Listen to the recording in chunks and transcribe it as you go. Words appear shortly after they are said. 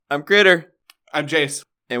I'm Critter. I'm Jace.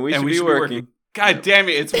 And we should be working. God damn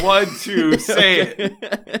it. It's 1, 2, say it.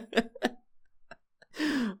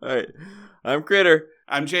 All right. I'm Critter.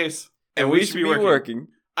 I'm Jace. And we should be working.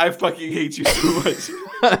 I fucking hate you so much.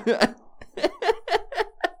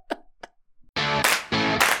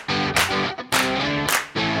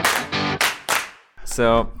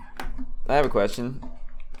 So, I have a question.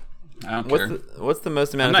 I don't care. What's the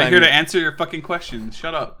most amount I'm of time? not here to answer your fucking questions.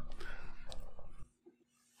 Shut up.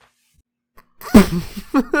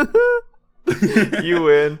 You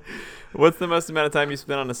win. What's the most amount of time you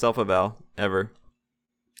spent on a self-eval ever?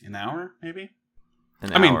 An hour, maybe?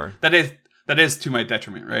 An hour. Mean, that is to my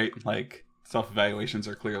detriment, right? Like, self-evaluations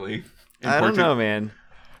are clearly important. I don't know, man.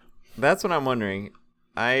 That's what I'm wondering.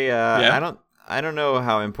 I don't know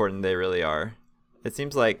how important they really are. It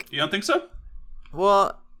seems like... You don't think so?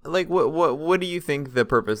 Well, like, what do you think the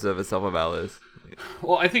purpose of a self-eval is?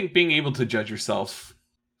 Well, I think being able to judge yourself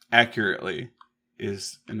accurately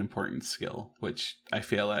is an important skill, which I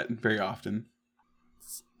fail at very often.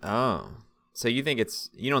 Oh. So you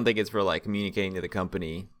don't think it's for, like, communicating to the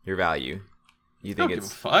company your value? You think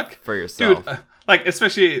it's for yourself? Dude, like,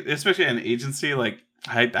 especially an agency, like,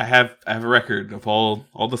 I have a record of all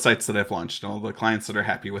the sites that I've launched, all the clients that are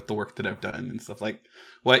happy with the work that I've done and stuff. Like,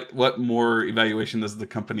 what more evaluation does the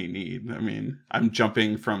company need? I mean, I'm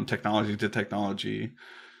jumping from technology to technology,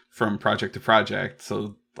 from project to project.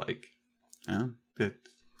 So, like,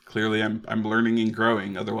 clearly I'm learning and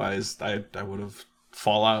growing. Otherwise, I would have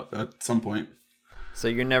fall out at some point. So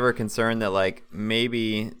you're never concerned that, like,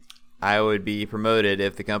 maybe I would be promoted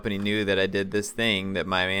if the company knew that I did this thing that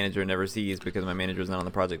my manager never sees because my manager was not on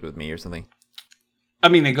the project with me or something. I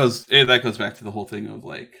mean, that goes back to the whole thing of,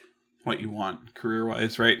 like, what you want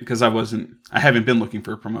career-wise, right? Because I haven't been looking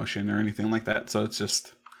for a promotion or anything like that. So it's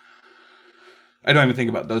just, I don't even think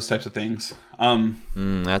about those types of things.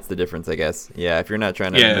 That's the difference, I guess. Yeah, if you're not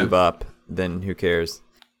trying to move up, then who cares?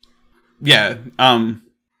 Yeah.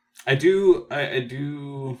 I do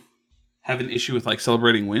have an issue with, like,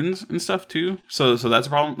 celebrating wins and stuff too. So that's a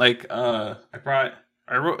problem. Like, I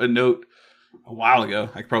wrote a note a while ago.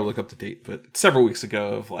 I could probably look up the date, but several weeks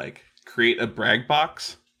ago of, like, create a brag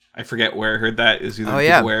box. I forget where I heard that. Is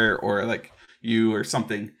either where or, like, you or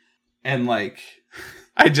something. And, like,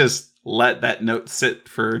 I just let that note sit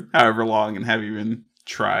for however long and haven't even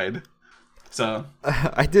tried. So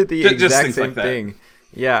I did the exact same thing.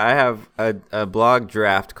 Yeah, I have a blog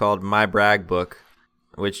draft called My Brag Book,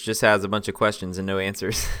 which just has a bunch of questions and no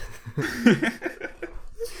answers.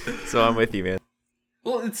 So I'm with you, man.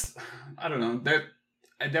 Well, I don't know.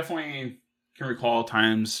 I definitely can recall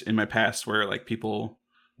times in my past where, like, people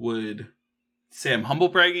would say I'm humble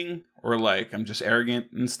bragging or, like, I'm just arrogant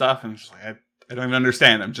and stuff. And I'm just like, I don't even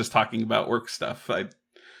understand. I'm just talking about work stuff.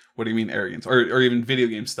 What do you mean arrogance? Or even video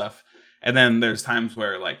game stuff. And then there's times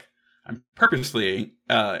where, like, I'm purposely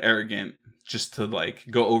arrogant just to, like,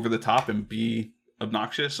 go over the top and be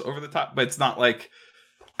obnoxious over the top, but it's not like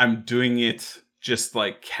I'm doing it just,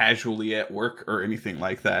 like, casually at work or anything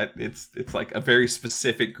like that. It's like a very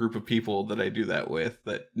specific group of people that I do that with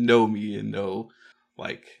that know me and know,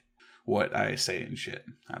 like, what I say and shit.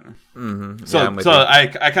 I don't know. Mm-hmm. So I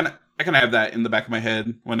kind of have that in the back of my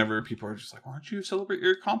head whenever people are just like, why don't you celebrate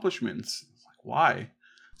your accomplishments? It's like, why?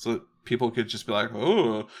 So people could just be like,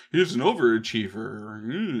 oh, he's an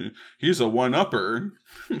overachiever. He's a one-upper.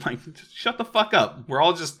 Like, shut the fuck up. We're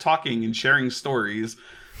all just talking and sharing stories.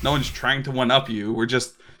 No one's trying to one-up you. We're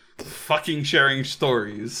just fucking sharing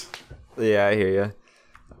stories. Yeah, I hear you.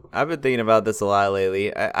 I've been thinking about this a lot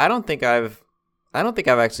lately. I don't think I've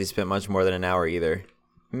actually spent much more than an hour either.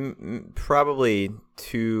 Probably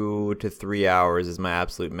 2 to 3 hours is my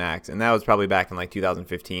absolute max, and that was probably back in, like,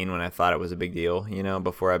 2015 when I thought it was a big deal,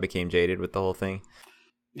 before I became jaded with the whole thing.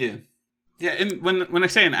 Yeah, and when I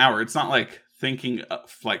say an hour, it's not like thinking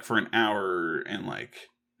of, like, for an hour and, like,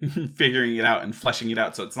 figuring it out and fleshing it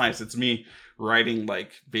out. So it's nice. It's me writing,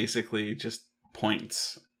 like, basically just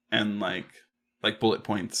points and like bullet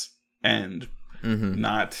points and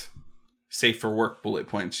not safe for work bullet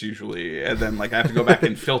points usually, and then, like, I have to go back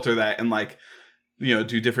and filter that and, like,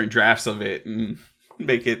 do different drafts of it and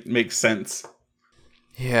make it make sense.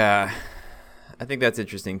 Yeah, I think that's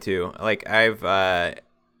interesting too. Like, I've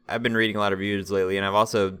been reading a lot of reviews lately, and I've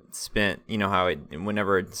also spent,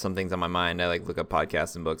 whenever something's on my mind, I, like, look up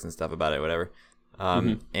podcasts and books and stuff about it, whatever.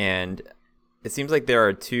 And it seems like there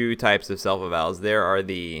are two types of self-evals. There are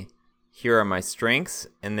the here are my strengths,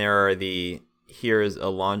 and there are the here's a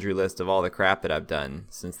laundry list of all the crap that I've done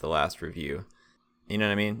since the last review. You know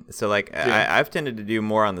what I mean? So, like, yeah. I've tended to do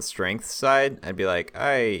more on the strength side. I'd be like,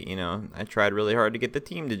 I tried really hard to get the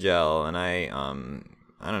team to gel, and I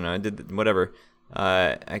I don't know, I did whatever.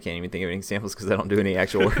 I can't even think of any examples because I don't do any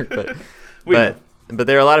actual work. But but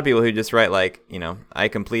there are a lot of people who just write like, I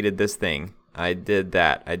completed this thing. I did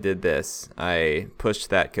that. I did this. I pushed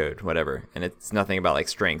that code, whatever. And it's nothing about like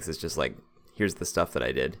strengths. It's just like, here's the stuff that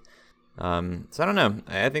I did. So I don't know.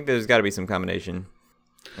 I think there's got to be some combination.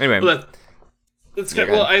 Anyway. Well, that's good.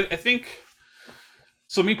 Well, I think,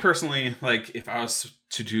 so me personally, like if I was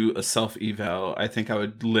to do a self-eval, I think I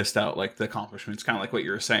would list out like the accomplishments, kind of like what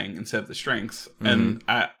you were saying, instead of the strengths. Mm-hmm.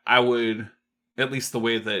 And I would, at least the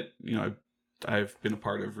way that, I've been a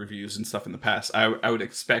part of reviews and stuff in the past, I would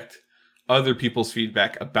expect other people's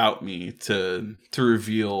feedback about me to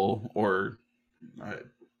reveal or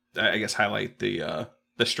I guess highlight the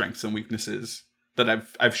strengths and weaknesses that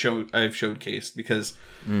I've showcased, because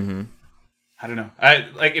I don't know.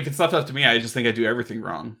 If it's left up to me, I just think I do everything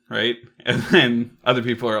wrong, right? And then other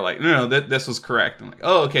people are like, no, this was correct. I'm like,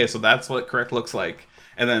 oh, okay, so that's what correct looks like.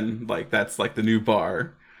 And then like that's like the new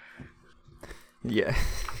bar. Yeah.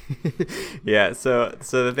 Yeah. So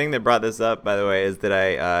the thing that brought this up, by the way, is that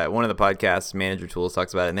I one of the podcast Manager Tools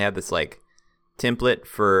talks about it, and they have this like template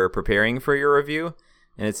for preparing for your review,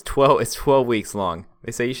 and it's 12 weeks long.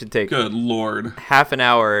 They say you should take, good Lord, half an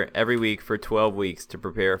hour every week for 12 weeks to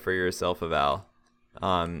prepare for your self-eval.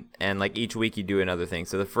 And like each week you do another thing.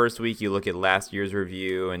 So the first week you look at last year's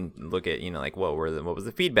review and look at, like what was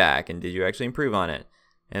the feedback and did you actually improve on it?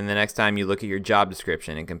 And the next time you look at your job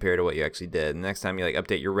description and compare to what you actually did. And the next time you like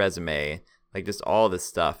update your resume, like just all this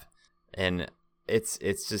stuff. And it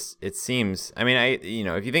seems, I mean,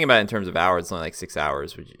 if you think about it in terms of hours, it's only like 6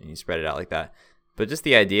 hours, which you spread it out like that. But just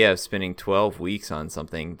the idea of spending 12 weeks on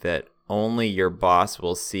something that only your boss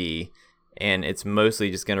will see, and it's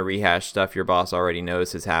mostly just going to rehash stuff your boss already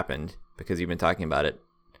knows has happened because you've been talking about it.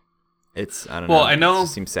 It's, I don't know. Well, I know. It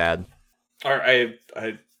just seems sad. I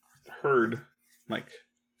heard like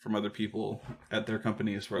from other people at their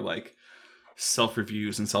companies where like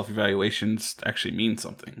self-reviews and self-evaluations actually mean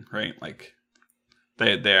something, right? Like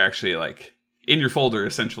they're actually like in your folder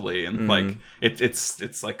essentially, and like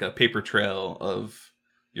it's like a paper trail of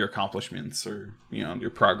your accomplishments or your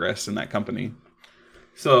progress in that company.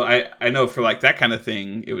 So I know for like that kind of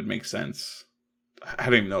thing it would make sense. I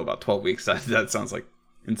don't even know about 12 weeks. That sounds like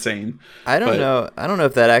insane. I don't know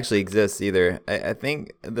if that actually exists either. I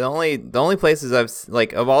think the only places I've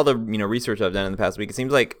like of all the research I've done in the past week, it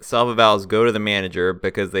seems like self-evals go to the manager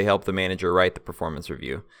because they help the manager write the performance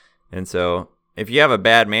review. And so if you have a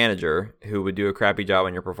bad manager who would do a crappy job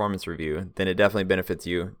on your performance review, then it definitely benefits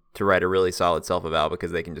you to write a really solid self-eval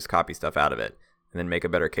because they can just copy stuff out of it and then make a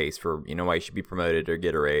better case for why you should be promoted or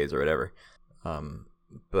get a raise or whatever.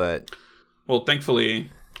 But well, thankfully,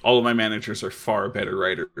 all of my managers are far better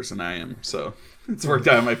writers than I am, so it's worked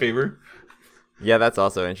out in my favor. Yeah, that's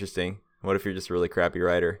also interesting. What if you're just a really crappy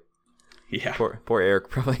writer? Yeah. Poor Eric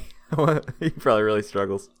probably. He probably really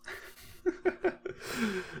struggles.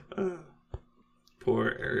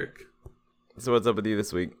 Poor Eric. So what's up with you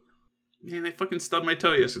this week? Man, I fucking stubbed my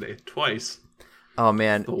toe yesterday. Twice. Oh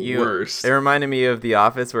man, worst. It reminded me of The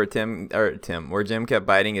Office where Jim kept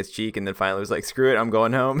biting his cheek and then finally was like, "Screw it, I'm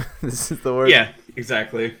going home." This is the worst. Yeah,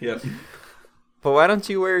 exactly. Yep. But why don't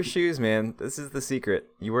you wear shoes, man? This is the secret.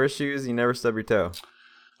 You wear shoes, you never stub your toe.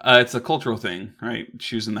 It's a cultural thing, right?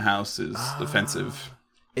 Shoes in the house is offensive.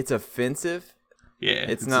 It's offensive? Yeah.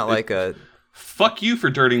 It's not like a... Fuck you for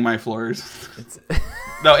dirtying my floors. It's...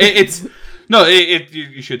 No, it's... No,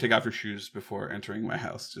 you should take off your shoes before entering my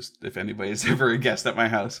house, just if anybody's ever a guest at my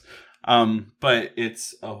house. But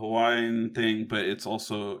it's a Hawaiian thing, but it's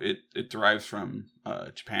also, it derives from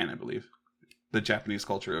Japan, I believe. The Japanese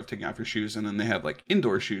culture of taking off your shoes, and then they have like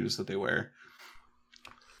indoor shoes that they wear.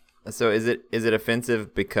 So is it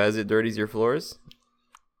offensive because it dirties your floors?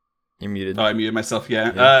 You're muted. Oh, I muted myself,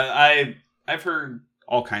 yeah. I've heard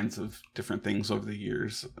all kinds of different things over the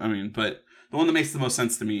years. I mean, but the one that makes the most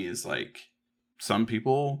sense to me is like, some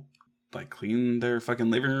people like clean their fucking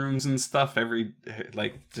living rooms and stuff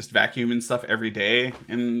just vacuum and stuff every day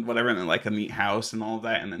and whatever, and then like a neat house and all of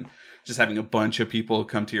that, and then just having a bunch of people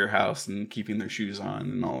come to your house and keeping their shoes on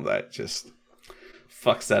and all of that just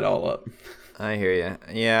fucks that all up. I hear you.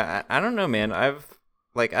 Yeah, I don't know, man. I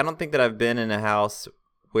don't think that I've been in a house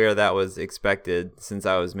where that was expected since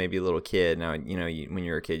I was maybe a little kid. Now, when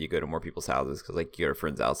you're a kid, you go to more people's houses because like you go to a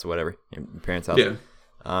friend's house or whatever, your parents' house. Yeah.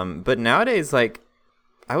 But nowadays, like,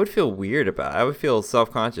 I would feel weird about it. I would feel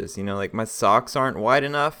self-conscious, like my socks aren't wide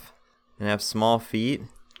enough and I have small feet,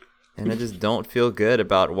 and I just don't feel good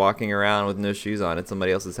about walking around with no shoes on at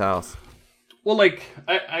somebody else's house. Well, like,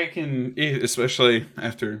 I can, especially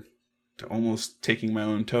after almost taking my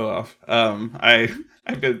own toe off,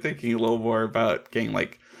 I've been thinking a little more about getting,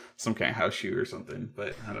 like, some kind of house shoe or something.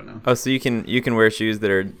 But I don't know. Oh, so you can wear shoes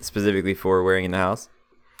that are specifically for wearing in the house?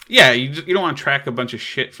 Yeah, you don't want to track a bunch of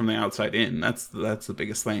shit from the outside in. That's the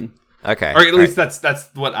biggest thing. Okay. Or at least that's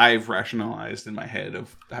what I've rationalized in my head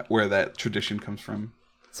of where that tradition comes from.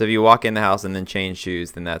 So if you walk in the house and then change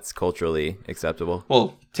shoes, then that's culturally acceptable.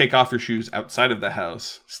 Well, take off your shoes outside of the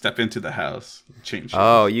house, step into the house, change shoes.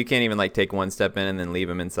 Oh, you can't even like take one step in and then leave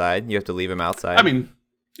them inside. You have to leave them outside. I mean,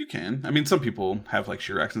 you can. I mean, some people have like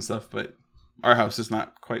shoe racks and stuff, but our house is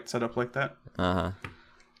not quite set up like that. Uh-huh.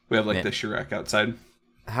 We have like the shoe rack outside.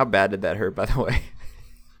 How bad did that hurt, by the way?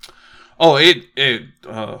 Oh,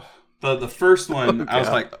 the first one, I was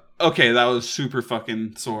like, okay, that was super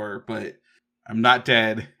fucking sore, but I'm not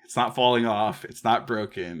dead. It's not falling off. It's not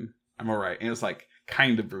broken. I'm all right. And it was like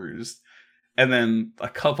kind of bruised. And then a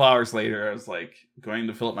couple hours later, I was like going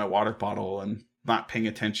to fill up my water bottle and not paying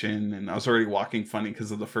attention. And I was already walking funny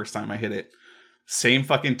because of the first time I hit it. Same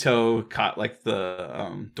fucking toe caught like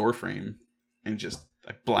the door frame and just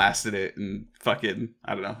I blasted it and fucking,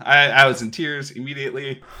 I don't know. I was in tears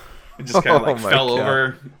immediately. It just kind of like fell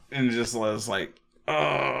over and just was like,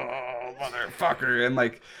 oh, motherfucker. And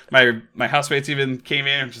like my housemates even came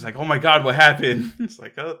in and just like, oh my God, what happened? It's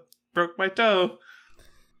like, oh, broke my toe.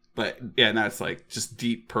 But yeah, now it's like just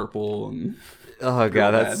deep purple and oh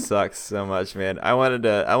God, that sucks so much, man. I wanted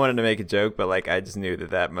to make a joke, but like I just knew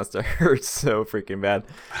that must have hurt so freaking bad.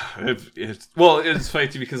 Well, it's funny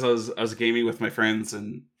too because I was gaming with my friends,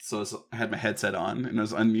 and so I had my headset on and I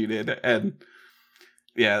was unmuted, and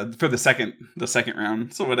yeah, for the second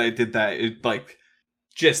round. So when I did that, it like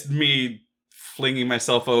just me flinging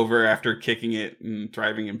myself over after kicking it and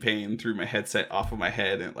driving in pain threw my headset off of my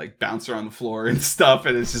head and it, like bounced around the floor and stuff,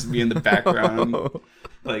 and it's just me in the background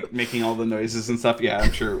like making all the noises and stuff. Yeah,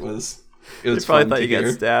 I'm sure it was you probably thought you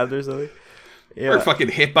got stabbed or something. Yeah. Or fucking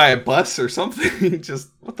hit by a bus or something. Just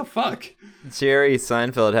what the fuck. Jerry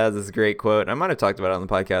Seinfeld has this great quote. I might have talked about it on the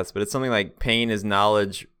podcast, but it's something like pain is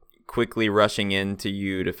knowledge quickly rushing into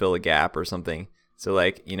you to fill a gap or something. So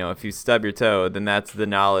like, you know, if you stub your toe, then that's the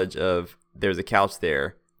knowledge of there's a couch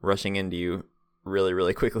there rushing into you really,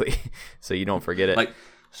 really quickly. So you don't forget it. Like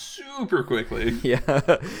super quickly.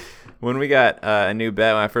 Yeah. When we got a new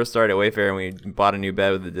bed, when I first started at Wayfair and we bought a new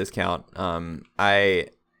bed with a discount, I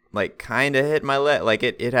like kind of hit my leg. Like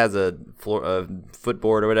it has a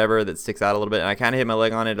footboard or whatever that sticks out a little bit. And I kind of hit my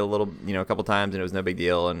leg on it a couple times, and it was no big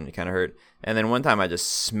deal, and it kind of hurt. And then one time I just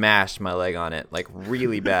smashed my leg on it, like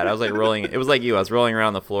really bad. I was like rolling. It was like you. I was rolling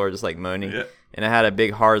around the floor, just like moaning. Yeah. And I had a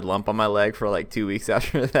big hard lump on my leg for like 2 weeks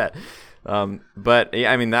after that. But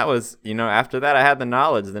yeah, I mean, that was, after that I had the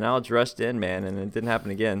knowledge rushed in, man, and it didn't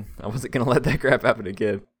happen again. I wasn't going to let that crap happen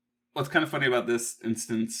again. What's kind of funny about this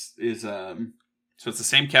instance is, so it's the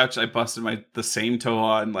same couch I busted the same toe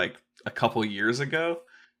on like a couple years ago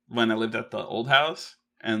when I lived at the old house.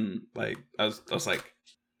 And like, I was like,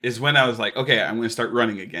 is when I was like, okay, I'm going to start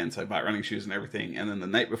running again. So I bought running shoes and everything. And then the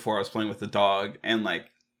night before I was playing with the dog and like,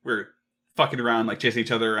 we're fucking around, like chasing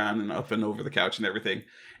each other around and up and over the couch and everything.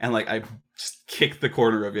 And like, I just kicked the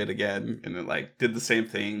corner of it again. And it like did the same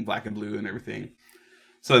thing, black and blue and everything.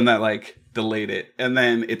 So then that like delayed it. And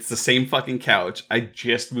then it's the same fucking couch. I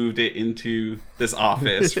just moved it into this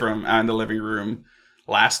office from out in the living room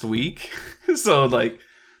last week. So like,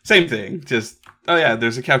 same thing. Just, oh yeah,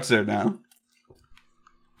 there's a couch there now.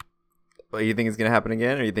 Well, you think it's going to happen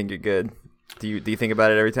again, or you think you're good? Do you think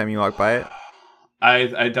about it every time you walk by it?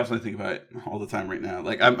 I definitely think about it all the time right now.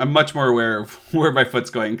 Like I'm much more aware of where my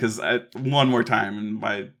foot's going because one more time and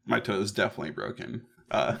my toe is definitely broken.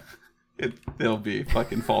 It'll be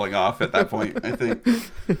fucking falling off at that point. I think.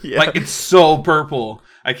 Yeah. Like it's so purple.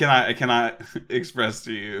 I cannot express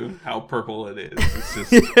to you how purple it is.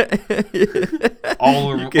 It's just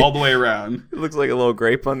all the way around. It looks like a little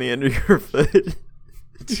grape on the end of your foot.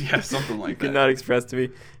 Yeah, something like that. Cannot express to me.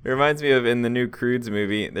 It reminds me of in the new Croods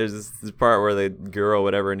movie. There's this part where the girl,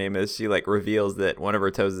 whatever her name is, she like reveals that one of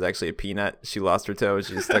her toes is actually a peanut. She lost her toe and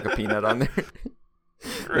she just stuck a peanut on there.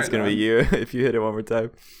 That's gonna be you if you hit it one more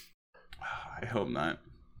time. I hope not.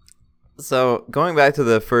 So going back to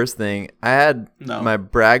the first thing, I had my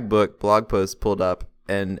brag book blog post pulled up,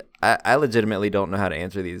 and I legitimately don't know how to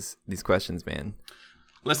answer these questions, man.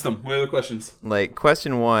 List them. What are the questions? Like,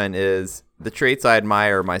 question 1 is, the traits I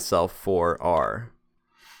admire myself for are...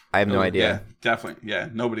 I have no idea. Yeah, definitely. Yeah,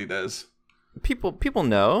 nobody does. People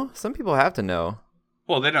know. Some people have to know.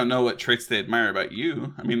 Well, they don't know what traits they admire about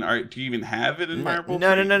you. I mean, do you even have an admirable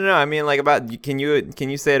trait? No. I mean, like, can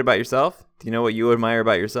you say it about yourself? Do you know what you admire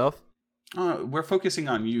about yourself? We're focusing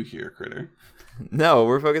on you here, Critter. No,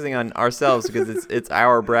 we're focusing on ourselves because it's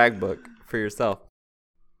our brag book for yourself.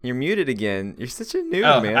 You're muted again. You're such a noob,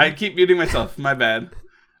 Oh, man. I keep muting myself. My bad.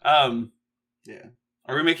 Yeah.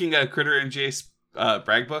 Are we making a Critter and Jace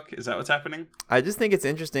brag book? Is that what's happening? I just think it's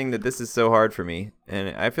interesting that this is so hard for me.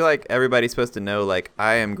 And I feel like everybody's supposed to know, like,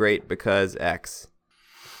 I am great because X.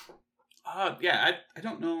 Yeah, I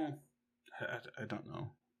don't know. I don't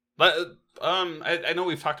know. But I know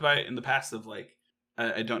we've talked about it in the past of like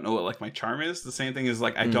I don't know what like my charm is. The same thing is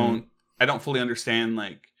like I don't fully understand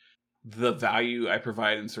like the value I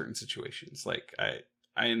provide in certain situations. Like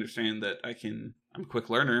I understand that I'm a quick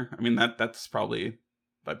learner. I mean that's probably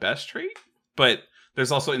my best trait. But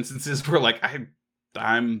there's also instances where like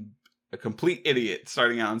I'm a complete idiot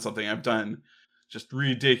starting out on something. I've done just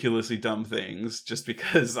ridiculously dumb things just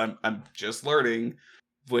because I'm just learning,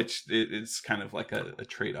 which it's kind of like a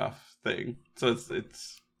trade-off thing. So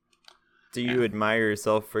it's Do you admire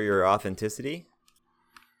yourself for your authenticity?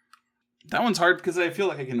 that one's hard because I feel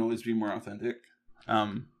like I can always be more authentic.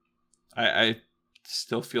 I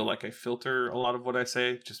still feel like I filter a lot of what I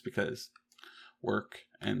say just because work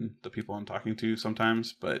and the people I'm talking to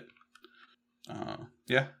sometimes. But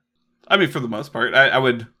yeah, I mean, for the most part, I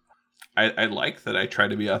like that I try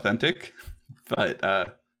to be authentic, but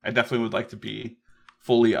I definitely would like to be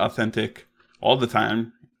fully authentic all the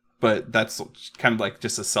time. But that's kind of like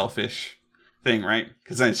just a selfish thing, right?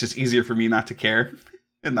 Because then it's just easier for me not to care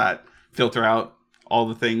and not filter out all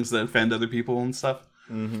the things that offend other people and stuff.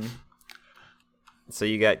 Mm-hmm. So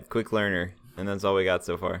you got quick learner, and that's all we got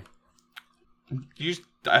so far. You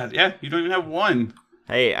don't even have one.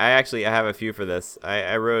 Hey, I have a few for this.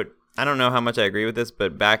 I wrote, I don't know how much I agree with this,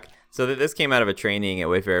 but this came out of a training at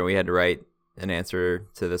Wayfair, and we had to write an answer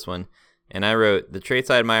to this one. And I wrote, the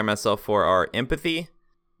traits I admire myself for are empathy,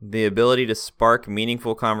 the ability to spark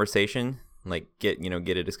meaningful conversation, like get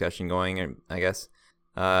a discussion going, I guess.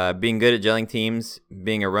 Being good at gelling teams,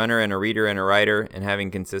 being a runner and a reader and a writer, and having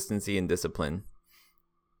consistency and discipline.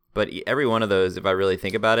 But every one of those, if I really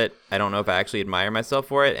think about it, I don't know if I actually admire myself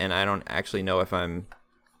for it, and I don't actually know if I'm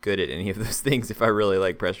good at any of those things if I really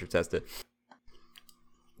like pressure test it.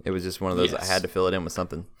 It was just one of those, yes. I had to fill it in with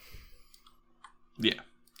something. Yeah.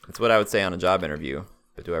 That's what I would say on a job interview.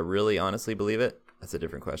 But do I really honestly believe it? That's a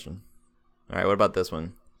different question. All right, what about this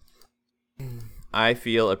one? I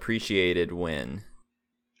feel appreciated when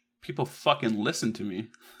people fucking listen to me.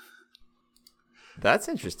 That's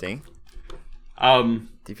interesting. Do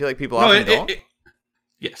you feel like people often don't?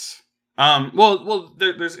 Yes. Well,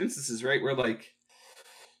 there's instances, right, where like,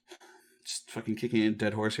 just fucking kicking a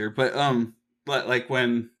dead horse here, but like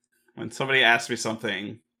when somebody asks me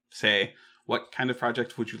something, say, what kind of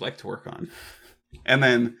project would you like to work on? And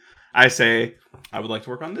then I say, I would like to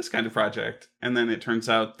work on this kind of project. And then it turns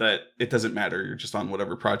out that it doesn't matter. You're just on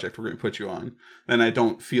whatever project we're going to put you on. Then I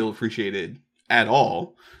don't feel appreciated at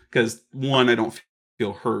all. Because one, I don't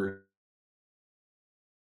feel heard.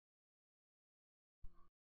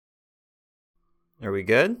 Are we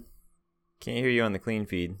good? Can't hear you on the clean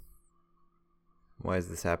feed. Why is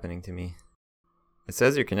this happening to me? It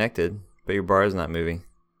says you're connected, but your bar is not moving.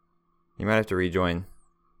 You might have to rejoin.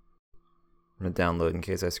 I'm going to download in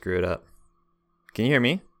case I screw it up. Can you hear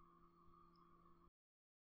me?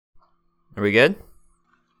 Are we good?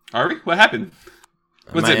 Are we? What happened?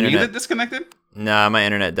 Was it me that disconnected? Nah, my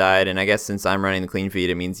internet died, and I guess since I'm running the clean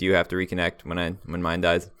feed, it means you have to reconnect when mine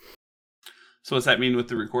dies. So what's that mean with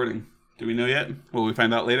the recording? Do we know yet? Will we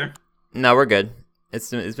find out later? No, we're good.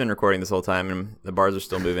 It's been recording this whole time, and the bars are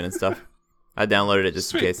still moving and stuff. I downloaded it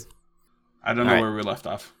just in case. I don't know where we left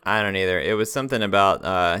off. I don't either. It was something about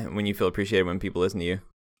when you feel appreciated when people listen to you.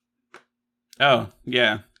 Oh,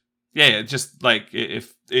 yeah. Yeah, just like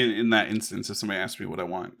if in that instance, if somebody asks me what I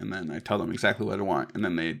want, and then I tell them exactly what I want, and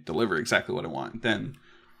then they deliver exactly what I want, then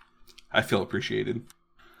I feel appreciated.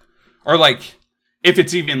 Or like, if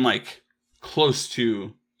it's even like close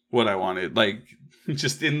to what I wanted, like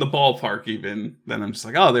just in the ballpark even, then I'm just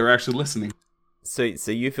like, oh, they were actually listening. So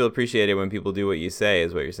you feel appreciated when people do what you say,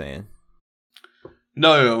 is what you're saying?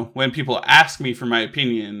 No, when people ask me for my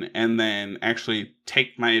opinion and then actually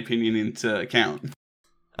take my opinion into account.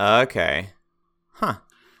 Okay. Huh.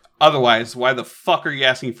 Otherwise, why the fuck are you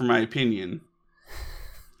asking for my opinion?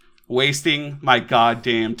 Wasting my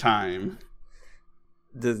goddamn time.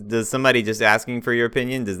 Does somebody just asking for your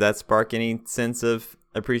opinion, does that spark any sense of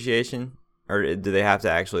appreciation? Or do they have to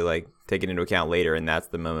actually like take it into account later and that's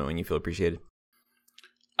the moment when you feel appreciated?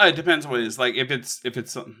 It depends what it is. Like if it's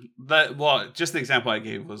that, well, just the example I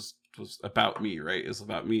gave was about me, right? It's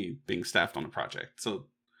about me being staffed on a project. So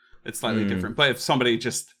it's slightly different. But if somebody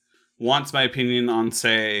just wants my opinion on,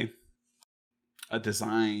 say, a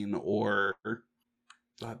design or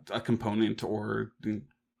a component or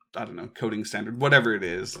I don't know, coding standard, whatever it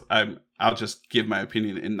is. I'll just give my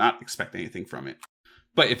opinion and not expect anything from it.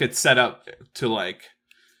 But if it's set up to like,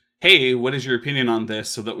 hey, what is your opinion on this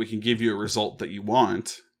so that we can give you a result that you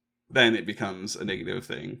want, then it becomes a negative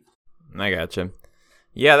thing. I gotcha.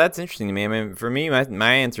 Yeah, that's interesting to me. I mean, for me,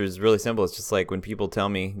 my answer is really simple. It's just like when people tell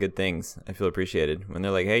me good things, I feel appreciated. When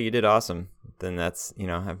they're like, hey, you did awesome, then that's,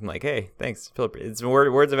 I'm like, hey, thanks. It's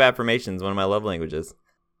words of affirmations, one of my love languages.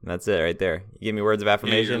 And that's it right there. You give me words of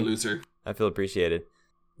affirmation. Yeah, you're a loser. I feel appreciated.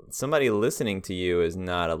 Somebody listening to you is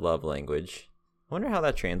not a love language. I wonder how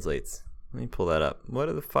that translates. Let me pull that up. What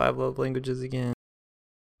are the 5 love languages again?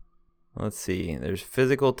 Let's see. There's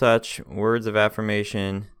physical touch, words of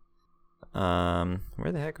affirmation.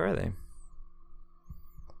 Where the heck are they?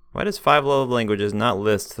 Why does 5 love languages not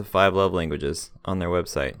list the 5 love languages on their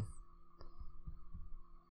website?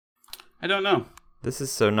 I don't know. This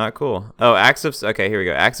is so not cool. Oh, okay, here we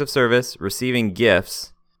go. Acts of service, receiving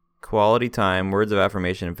gifts, quality time, words of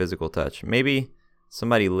affirmation, and physical touch. Maybe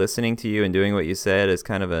somebody listening to you and doing what you said is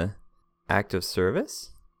kind of a act of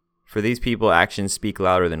service? For these people, actions speak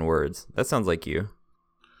louder than words. That sounds like you.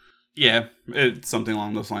 Yeah, it's something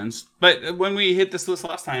along those lines. But when we hit this list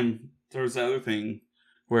last time, there was the other thing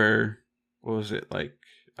where, what was it, like,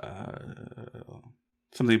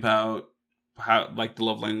 something about how, like, the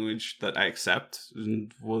love language that I accept.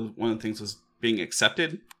 And one of the things was being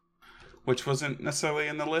accepted, which wasn't necessarily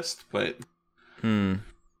in the list, but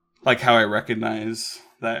like how I recognize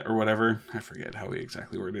that or whatever. I forget how we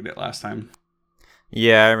exactly worded it last time.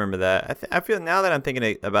 Yeah, I remember that. I feel now that I'm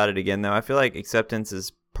thinking about it again, though, I feel like acceptance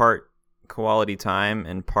is part quality time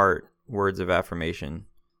and part words of affirmation.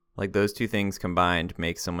 Like those two things combined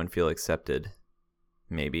make someone feel accepted.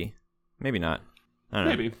 Maybe not. I don't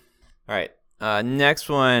know. Maybe. All right. Next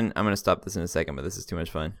one. I'm gonna stop this in a second, but this is too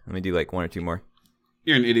much fun. Let me do like 1 or 2 more.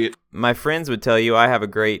 You're an idiot. My friends would tell you I have a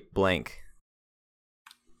great blank.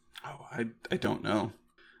 Oh, I don't know.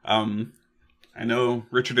 I know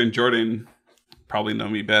Richard and Jordan probably know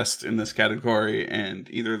me best in this category, and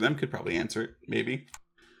either of them could probably answer it, maybe,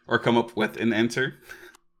 or come up with an answer.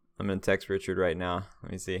 I'm gonna text Richard right now.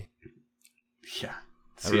 Let me see. Yeah,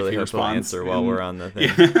 I really hope he'll answer while we're on the thing.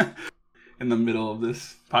 Yeah, in the middle of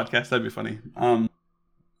this podcast, that'd be funny. All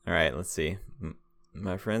right, let's see.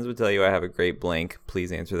 My friends would tell you I have a great blank.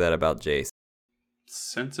 Please answer that about Jace.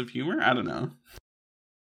 Sense of humor? I don't know.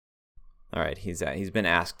 All right, he's been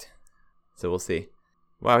asked, so we'll see.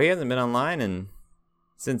 Wow, he hasn't been online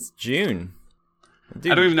since June.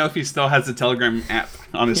 Dude. I don't even know if he still has the Telegram app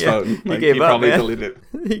on his phone. Like, he gave up, probably man. deleted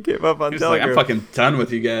it. He gave up on He's Telegram. like, I'm fucking done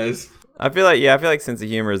with you guys. I feel like sense of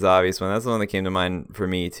humor is the obvious one. That's the one that came to mind for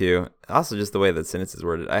me too. Also, just the way the sentence is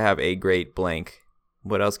worded. I have a great blank.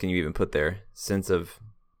 What else can you even put there? Sense of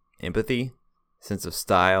empathy, sense of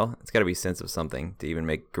style. It's got to be sense of something to even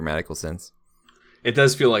make grammatical sense. It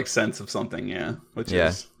does feel like sense of something, yeah, which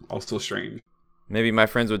is also strange. Maybe my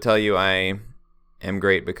friends would tell you I am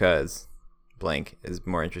great because blank is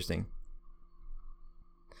more interesting.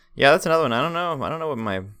 Yeah, that's another one. I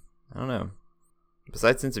don't know.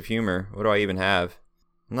 Besides sense of humor, what do I even have?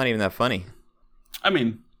 I'm not even that funny. I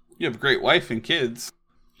mean, you have a great wife and kids.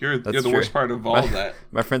 You're the true. Worst part of all of that.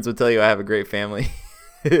 My friends would tell you I have a great family.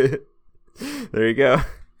 There you go.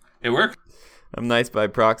 It worked. I'm nice by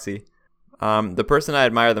proxy. The person I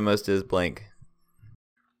admire the most is blank.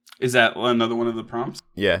 Is that another one of the prompts?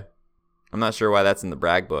 Yeah. I'm not sure why that's in the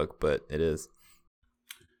brag book, but it is.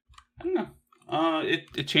 I don't know.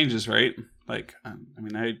 It changes, right? Like,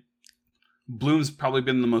 Bloom's probably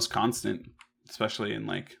been the most constant, especially in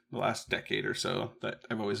like the last decade or so, that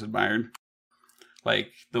I've always admired.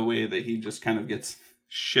 Like the way that he just kind of gets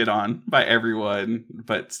shit on by everyone,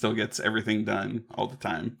 but still gets everything done all the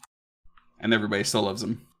time. And everybody still loves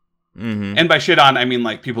him. Mm-hmm. And by shit on, I mean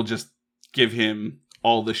like people just give him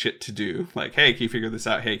all the shit to do. Like, hey, can you figure this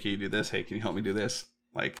out? Hey, can you do this? Hey, can you help me do this?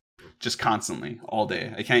 Like, just constantly, all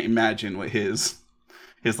day. I can't imagine what his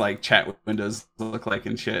like chat windows look like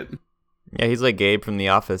and shit. Yeah, he's like Gabe from The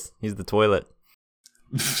Office. He's the toilet.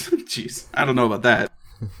 Jeez, I don't know about that.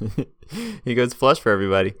 He goes flush for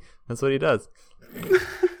everybody. That's what he does.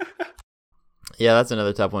 Yeah, that's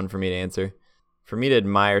another tough one for me to answer. For me to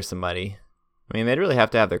admire somebody, I mean, they'd really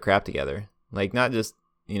have to have their crap together. Like, not just,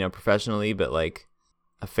 professionally, but like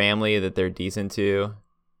a family that they're decent to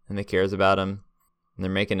and that cares about them. And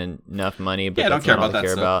they're making enough money, but that's not all they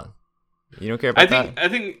care about. You don't care about that? I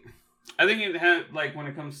think it had, like, when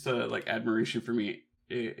it comes to like admiration for me,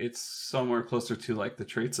 it's somewhere closer to like the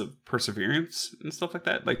traits of perseverance and stuff like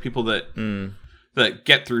that. Like people that that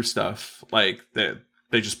get through stuff, like that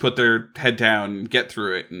they just put their head down and get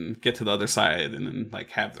through it and get to the other side and then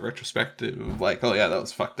like have the retrospective of like, oh yeah, that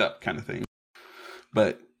was fucked up kind of thing.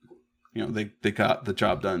 But they got the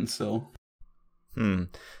job done still.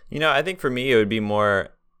 I think for me it would be more.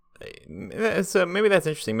 So maybe that's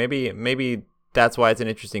interesting. Maybe that's why it's an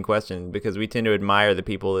interesting question, because we tend to admire the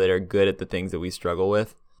people that are good at the things that we struggle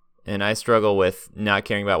with. And I struggle with not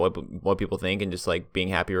caring about what people think and just like being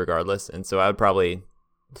happy regardless. And so I would probably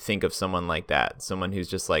think of someone like that, someone who's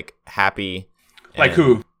just like happy, like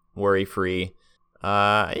who, worry free.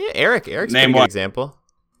 Yeah, Eric's a pretty Name good one. example.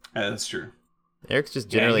 Yeah, that's true. Eric's just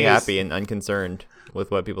generally happy and unconcerned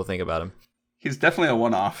with what people think about him. He's definitely a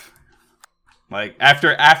one-off. Like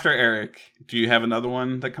after Eric, do you have another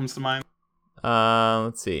one that comes to mind?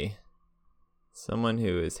 Let's see. Someone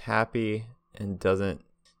who is happy and doesn't.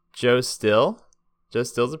 Joe Still. Joe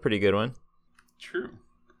Still's a pretty good one. True.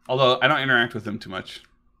 Although I don't interact with him too much.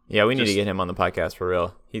 Yeah, we need to get him on the podcast for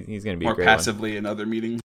real. He's going to be more a great passively one. In other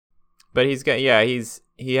meetings. But he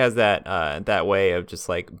has that way of just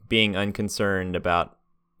like being unconcerned about,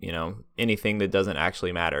 anything that doesn't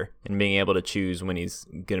actually matter, and being able to choose when he's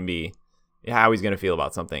going to be, how he's going to feel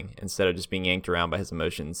about something, instead of just being yanked around by his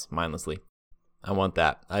emotions mindlessly. I want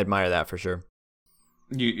that. I admire that for sure.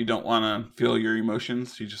 You don't want to feel your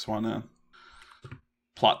emotions. You just want to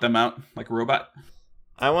plot them out like a robot.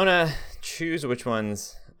 I want to choose which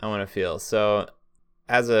ones I want to feel. So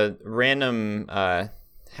as a random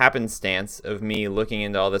happenstance of me looking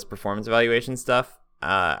into all this performance evaluation stuff,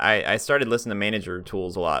 I started listening to Manager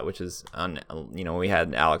Tools a lot, which is on, we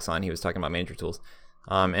had Alex on, he was talking about Manager Tools.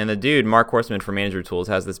 And the dude, Mark Horstman from Manager Tools,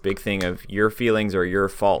 has this big thing of your feelings are your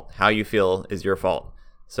fault. How you feel is your fault.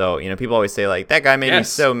 So, people always say, like, that guy made me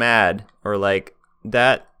so mad, or, like,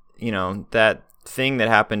 that thing that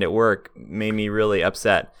happened at work made me really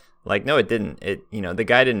upset. Like, no, it didn't. The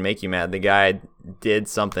guy didn't make you mad. The guy did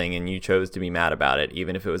something, and you chose to be mad about it,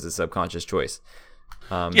 even if it was a subconscious choice.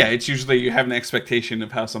 It's usually you have an expectation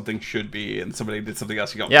of how something should be, and somebody did something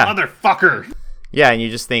else. You go, motherfucker! Yeah, and you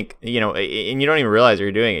just think, and you don't even realize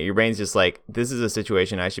you're doing it. Your brain's just like, this is a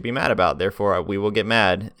situation I should be mad about. Therefore, we will get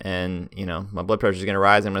mad, and, my blood pressure is going to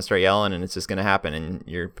rise. I'm going to start yelling, and it's just going to happen, and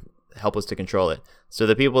you're helpless to control it. So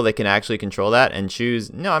the people that can actually control that and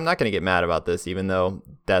choose, no, I'm not going to get mad about this, even though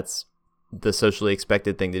that's the socially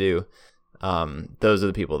expected thing to do. Those are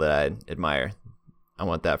the people that I admire. I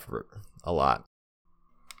want that for a lot.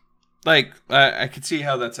 Like, I could see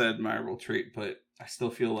how that's an admirable trait, but I still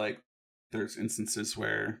feel like there's instances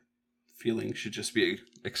where feelings should just be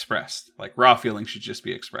expressed. Like, raw feelings should just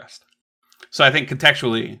be expressed. So I think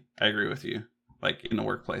contextually, I agree with you. Like, in the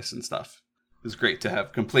workplace and stuff, it's great to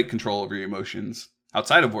have complete control over your emotions.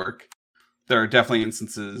 Outside of work, there are definitely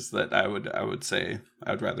instances that I would say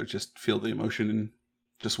I would rather just feel the emotion and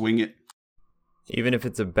just wing it. Even if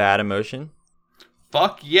it's a bad emotion?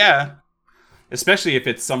 Fuck yeah. Especially if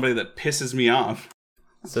it's somebody that pisses me off.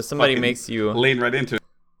 So somebody makes you lean right into it.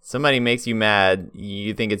 Somebody makes you mad.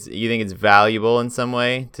 You think it's valuable in some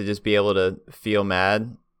way to just be able to feel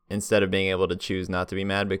mad instead of being able to choose not to be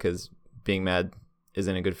mad, because being mad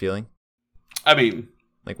isn't a good feeling? I mean,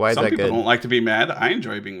 like, why is that good? Some people don't like to be mad. I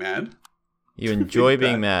enjoy being mad. You enjoy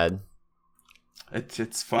being mad?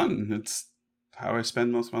 It's fun. It's how I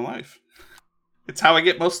spend most of my life. It's how I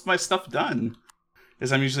get most of my stuff done.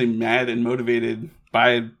 Is I'm usually mad and motivated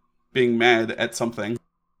by being mad at something.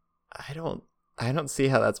 I don't see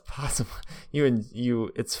how that's possible.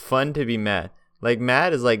 It's fun to be mad. Like,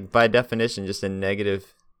 mad is, like, by definition just a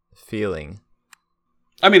negative feeling.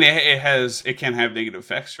 I mean, it can have negative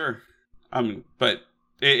effects, sure. But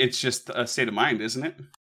it's just a state of mind, isn't it?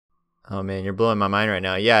 Oh man, you're blowing my mind right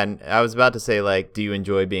now. Yeah, and I was about to say, like, do you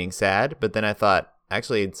enjoy being sad? But then I thought,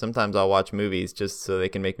 actually, sometimes I'll watch movies just so they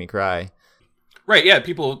can make me cry. Right, yeah,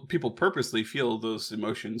 people purposely feel those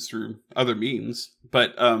emotions through other means.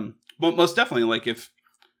 But most definitely, like, if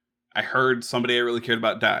I heard somebody I really cared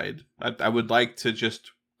about died, I would like to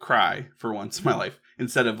just cry for once in my life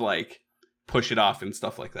instead of, like, push it off and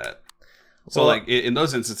stuff like that. So, like, in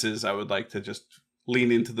those instances, I would like to just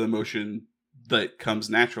lean into the emotion that comes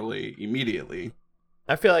naturally immediately.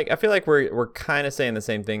 I feel like we're kind of saying the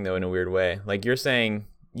same thing, though, in a weird way. Like, you're saying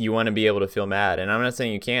you want to be able to feel mad, and I'm not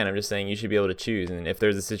saying you can. I'm just saying you should be able to choose. And if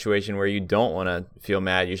there's a situation where you don't want to feel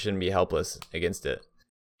mad, you shouldn't be helpless against it.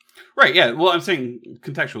 Right, yeah. Well, I'm saying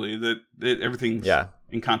contextually that everything's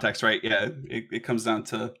in context, right? Yeah, it comes down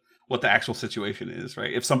to what the actual situation is,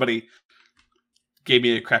 right? If somebody gave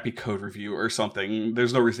me a crappy code review or something,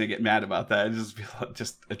 there's no reason to get mad about that.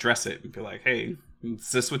 Just address it and be like, hey,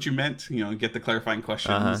 is this what you meant? Get the clarifying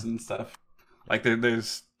questions and stuff. Like,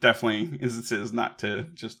 there's definitely instances not to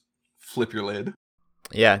just flip your lid.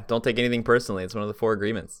 Yeah, don't take anything personally. It's one of the 4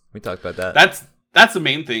 agreements. We talked about that. That's the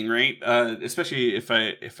main thing, right? Especially if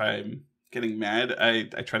I'm getting mad, I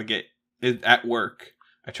try to get it at work.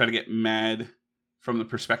 I try to get mad from the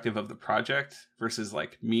perspective of the project versus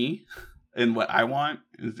like me and what I want.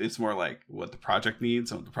 It's more like what the project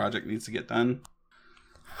needs and what the project needs to get done.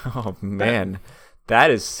 Oh man,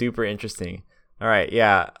 that is super interesting. All right,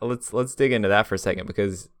 yeah, let's dig into that for a second,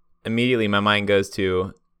 because immediately my mind goes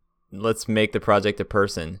to, let's make the project a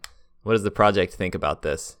person. What does the project think about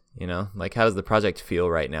this? You know, like, how does the project feel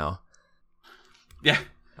right now? Yeah,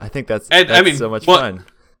 I think that's so much fun.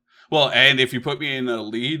 Well, and if you put me in a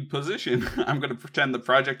lead position, I'm going to pretend the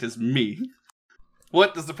project is me.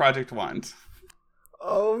 What does the project want?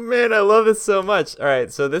 Oh man, I love this so much. All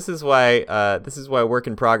right, so this is why work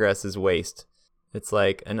in progress is waste. It's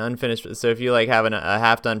like an unfinished. So if you like have a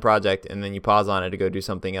half-done project and then you pause on it to go do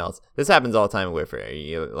something else, this happens all the time with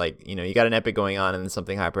you. Like, you know, you got an epic going on and then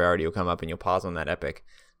something high priority will come up and you'll pause on that epic,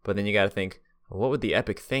 but then you got to think, what would the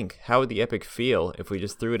epic think? How would the epic feel if we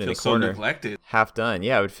just threw it in a corner, so neglected, half done?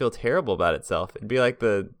 Yeah, it would feel terrible about itself. It'd be like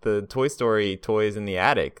the Toy Story toys in the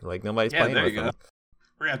attic. Like, nobody's playing with them.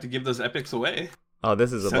 We're gonna have to give those epics away. Oh,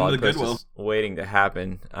 this is a blog post just waiting to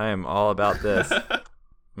happen. I am all about this.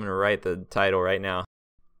 I'm gonna write the title right now.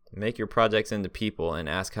 Make your projects into people and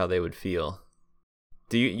ask how they would feel.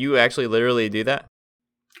 Do you actually literally do that?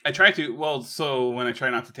 I try to. Well, so when I try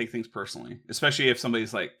not to take things personally, especially if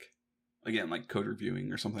somebody's like, again, like code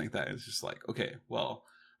reviewing or something like that, it's just like, okay, well,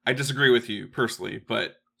 I disagree with you personally,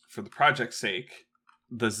 but for the project's sake,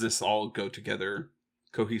 does this all go together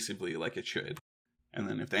cohesively like it should? And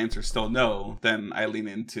then if the answer is still no, then I lean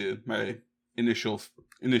into my initial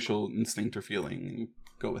instinct or feeling and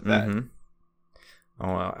go with that. Mm-hmm.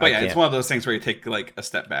 Oh, well, but yeah, it's one of those things where you take like a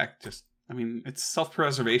step back. Just, I mean, it's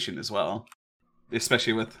self-preservation as well,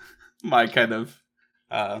 especially with my kind of,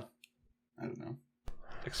 I don't know,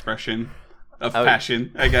 expression of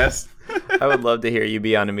passion, I guess. I would love to hear you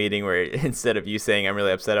be on a meeting where instead of you saying I'm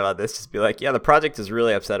really upset about this, just be like, yeah, the project is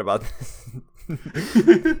really upset about this.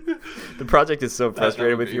 The project is so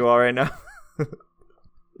frustrated with you all right now.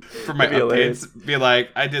 For my updates, be like,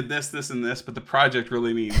 I did this, and this, but the project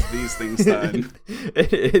really needs these things done.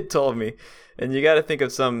 It told me. And you got to think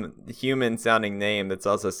of some human sounding name that's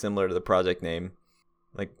also similar to the project name.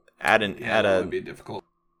 Like that would be difficult.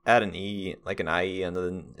 Add an E, like an IE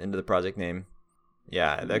into the project name.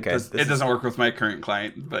 Yeah, okay. It doesn't work with my current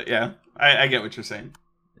client, but yeah, I get what you're saying.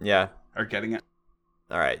 Yeah. Or getting it.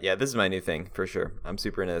 All right, yeah, this is my new thing for sure. I'm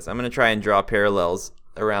super into this. I'm going to try and draw parallels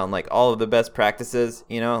around like all of the best practices,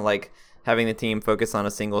 you know, like having the team focus on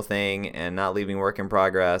a single thing and not leaving work in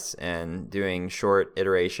progress and doing short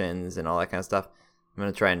iterations and all that kind of stuff. I'm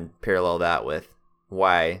going to try and parallel that with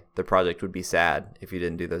why the project would be sad if you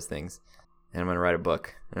didn't do those things. And I'm going to write a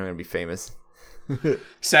book and I'm going to be famous.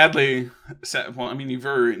 Sadly, well, I mean, you've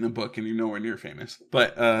already written a book and you're nowhere near famous,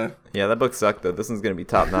 but yeah, that book sucked though. This one's going to be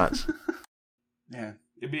top notch. Yeah,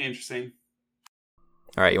 it'd be interesting.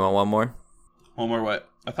 All right, you want one more? One more what?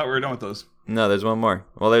 I thought we were done with those. No, there's one more.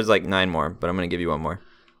 Well, there's like 9 more, but I'm going to give you one more.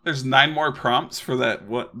 There's 9 more prompts for that.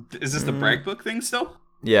 What is this, the brag book thing still?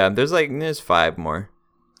 Yeah, there's 5 more.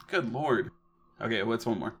 Good lord. Okay, what's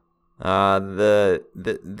one more?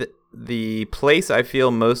 The place I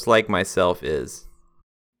feel most like myself is.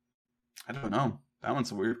 I don't know. That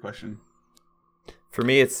one's a weird question. For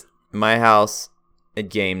me, it's my house at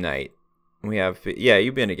game night.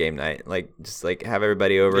 You've been to game night. Like, just like have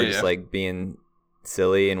everybody over, like being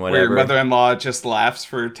silly and whatever. Where your mother-in-law just laughs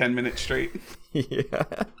for 10 minutes straight. Yeah.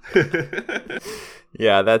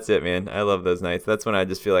 Yeah, that's it, man. I love those nights. That's when I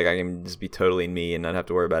just feel like I can just be totally me and not have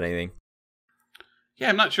to worry about anything. Yeah,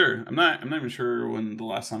 I'm not sure. I'm not even sure when the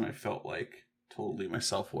last time I felt like totally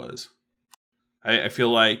myself was. I feel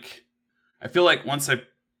like once I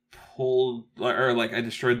pulled, or like I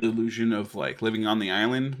destroyed the illusion of like living on the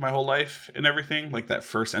island my whole life and everything, like that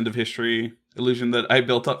first end of history illusion that I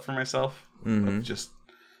built up for myself of just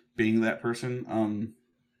being that person.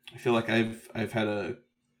 I feel like I've had a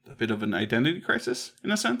bit of an identity crisis in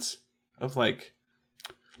a sense of like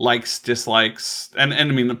likes, dislikes, and I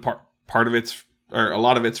mean part of it's, or a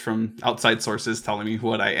lot of it's from outside sources telling me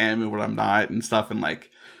what I am and what I'm not and stuff, and like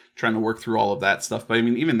trying to work through all of that stuff. But I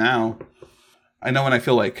mean, even now, I know when I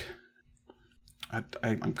feel like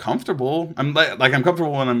I'm comfortable. I'm I'm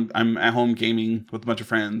comfortable when I'm at home gaming with a bunch of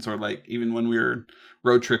friends, or like even when we were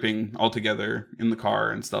road tripping all together in the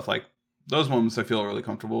car and stuff. Like those moments, I feel really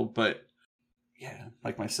comfortable. But yeah,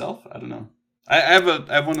 like myself, I don't know. I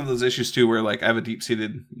have one of those issues too, where like I have a deep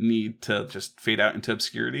seated need to just fade out into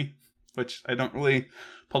obscurity, which I don't really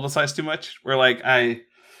publicize too much. Where like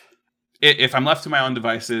if I'm left to my own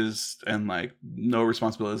devices and like no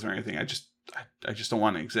responsibilities or anything, I just don't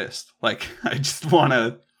want to exist. Like I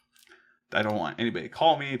don't want anybody to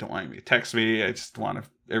call me, don't want anybody to text me. I just want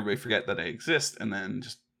everybody to forget that I exist and then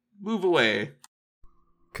just move away.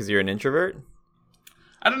 Because you're an introvert?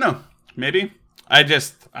 I don't know. Maybe. I'm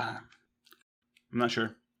not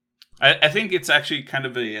sure. I think it's actually kind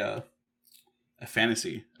of a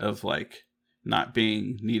fantasy of like not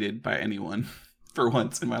being needed by anyone for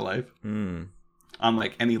once in my life on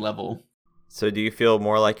like any level. So do you feel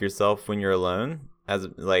more like yourself when you're alone as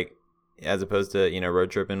opposed to,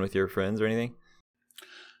 road tripping with your friends or anything?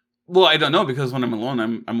 Well, I don't know, because when I'm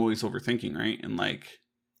alone, I'm always overthinking, right? And like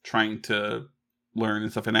trying to learn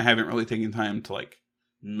and stuff. And I haven't really taken time to like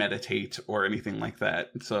meditate or anything like that.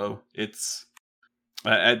 So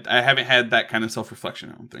I haven't had that kind of self-reflection,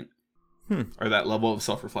 I don't think. Or that level of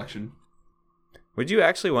self-reflection. Would you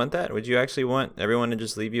actually want that? Would you actually want everyone to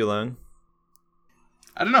just leave you alone?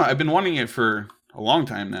 I don't know. I've been wanting it for a long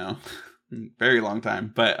time now. Very long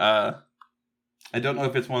time. But I don't know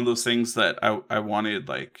if it's one of those things that I wanted,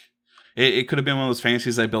 like... It could have been one of those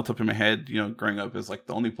fantasies I built up in my head, growing up as like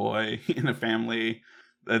the only boy in a family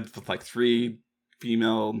with like 3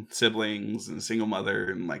 female siblings and a single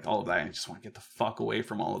mother and like all of that. I just want to get the fuck away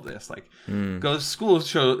from all of this. Like go to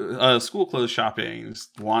school clothes shopping,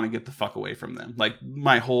 just want to get the fuck away from them. Like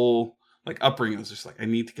my whole like upbringing was just like, I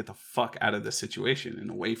need to get the fuck out of this situation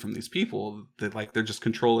and away from these people that like they're just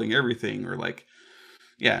controlling everything, or like,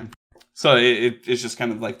 yeah. So it's just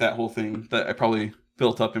kind of like that whole thing that I probably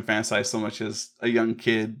built up and fantasized so much as a young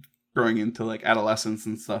kid growing into like adolescence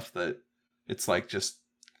and stuff, that it's like just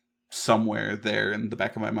somewhere there in the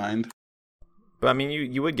back of my mind. But I mean,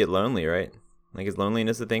 you would get lonely, right? Like, is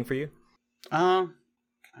loneliness a thing for you? I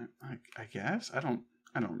guess I don't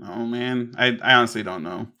know, man. I honestly don't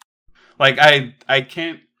know. Like I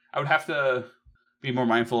can't. I would have to be more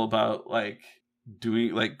mindful about like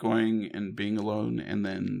doing, like going and being alone and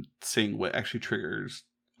then seeing what actually triggers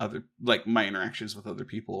other, like my interactions with other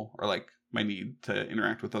people, or like my need to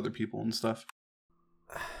interact with other people and stuff.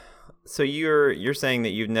 So you're saying that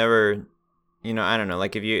you've never, I don't know,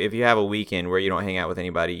 like if you have a weekend where you don't hang out with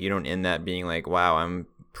anybody, you don't end that being like, wow, I'm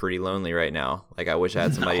pretty lonely right now. Like I wish I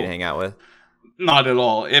had somebody to hang out with. Not at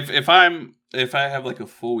all. If I have like a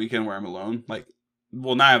full weekend where I'm alone, like,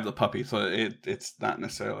 well, now I have the puppy, so it's not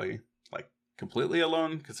necessarily like completely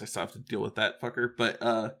alone because I still have to deal with that fucker. But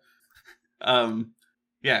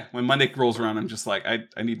yeah, when Monday rolls around, I'm just like,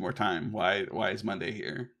 I need more time. Why is Monday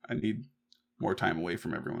here? I need more time away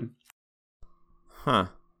from everyone. Huh.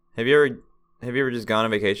 Have you ever just gone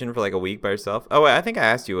on vacation for like a week by yourself? Oh, wait, I think I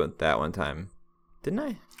asked you that one time. Didn't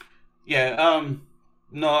I? Yeah,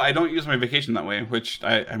 no, I don't use my vacation that way, which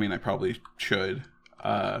I mean, I probably should.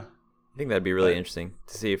 I think that'd be really interesting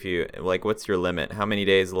to see if you, like, what's your limit? How many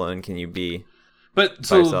days alone can you be? But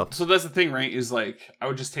so that's the thing, right? Is like, I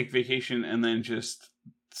would just take vacation and then just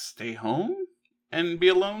stay home and be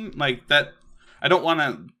alone. Like that, I don't want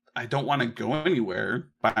to go anywhere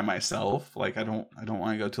by myself. Like I don't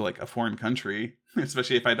want to go to like a foreign country,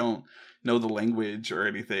 especially if I don't know the language or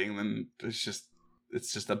anything. Then it's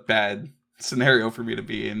just a bad scenario for me to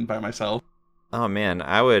be in by myself. Oh man,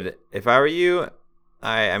 I would, if I were you.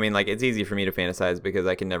 I mean, like, it's easy for me to fantasize because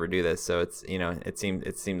I can never do this. So it's, it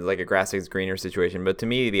seems like a grass is greener situation. But to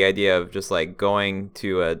me, the idea of just like going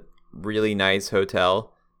to a really nice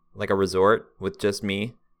hotel, like a resort with just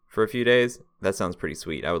me for a few days, that sounds pretty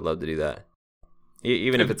sweet. I would love to do that.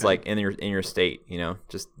 Even if it's like in your state,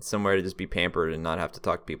 just somewhere to just be pampered and not have to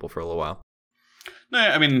talk to people for a little while. No,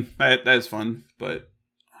 I mean, that is fun, but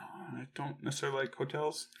I don't necessarily like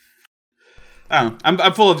hotels. I don't know.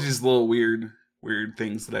 I'm full of these little weird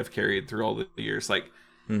things that I've carried through all the years. Like,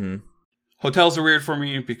 hotels are weird for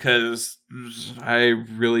me because I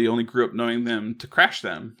really only grew up knowing them to crash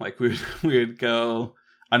them. Like we would go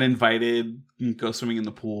uninvited, and go swimming in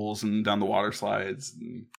the pools and down the water slides,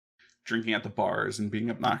 and drinking at the bars and being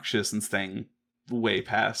obnoxious and staying way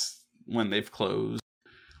past when they've closed,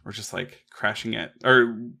 or just like crashing at.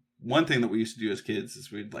 Or one thing that we used to do as kids is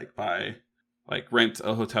we'd like rent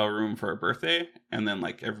a hotel room for our birthday, and then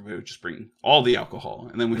like everybody would just bring all the alcohol,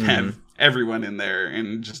 and then we'd have everyone in there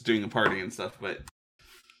and just doing a party and stuff. But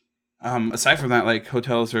aside from that, like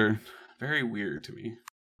hotels are very weird to me.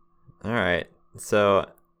 All right. So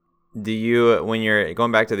do you, when you're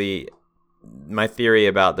going back to my theory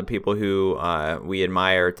about the people who we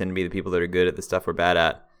admire tend to be the people that are good at the stuff we're bad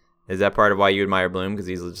at, is that part of why you admire Bloom? Because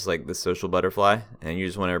he's just like the social butterfly and you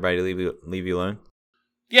just want everybody to leave you alone?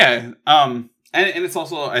 Yeah. And it's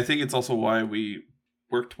also, I think it's also why we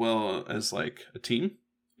worked well as like a team,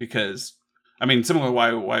 because I mean, similar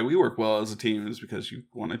why we work well as a team is because you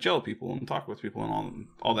want to gel with people and talk with people and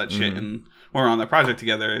all that shit. And when we're on that project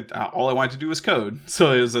together, all I wanted to do was code,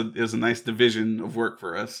 so it was a nice division of work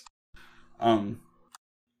for us. But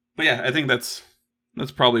yeah, I think that's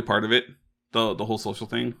probably part of it, the whole social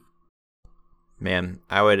thing. Man,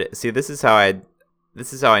 I would see. This is how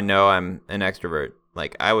I know I'm an extrovert.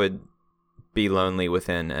 Like, I would be lonely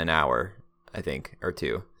within an hour, I think, or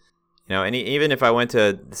two. You know, and even if I went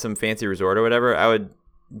to some fancy resort or whatever, I would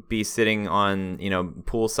be sitting on,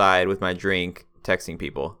 poolside with my drink, texting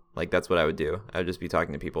people. Like, that's what I would do. I would just be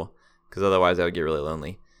talking to people, because otherwise I would get really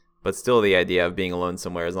lonely. But still, the idea of being alone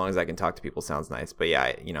somewhere, as long as I can talk to people, sounds nice. But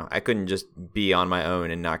yeah, I couldn't just be on my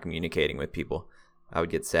own and not communicating with people. I would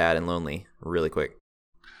get sad and lonely really quick.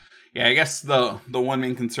 Yeah, I guess the one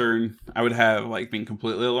main concern I would have, like, being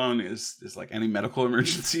completely alone is like any medical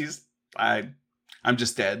emergencies. I'm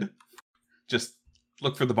just dead. Just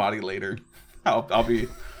look for the body later. I'll be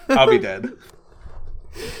dead.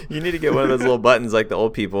 You need to get one of those little buttons like the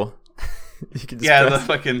old people. You can just the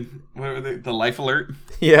fucking the life alert.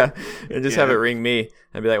 Yeah, and just have it ring me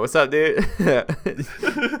and be like, "What's up, dude?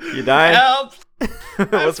 You dying? Help!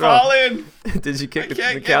 What's wrong? Did you kick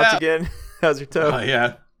the couch again? How's your toe? Oh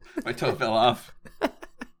yeah, my toe fell off.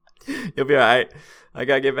 You'll be all right. I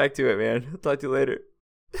gotta get back to it, man. I'll talk to you later."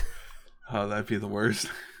 Oh, that'd be the worst.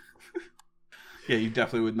 Yeah, you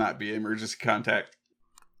definitely would not be emergency contact.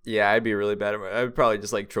 Yeah, I'd be really bad. I would probably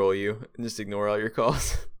just troll you and just ignore all your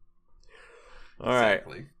calls. All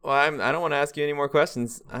exactly. Right. Well, I don't want to ask you any more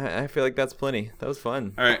questions. I feel like that's plenty. That was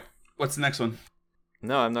fun. All right. What's the next one?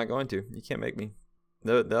 No, I'm not going to. You can't make me.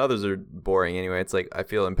 The others are boring anyway. It's like, I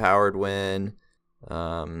feel empowered when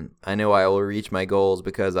I know I will reach my goals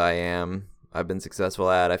because I've been successful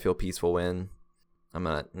at. I feel peaceful when. I'm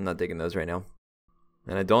not digging those right now.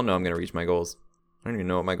 And I don't know I'm going to reach my goals. I don't even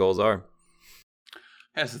know what my goals are.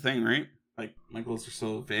 That's the thing, right? Like, my goals are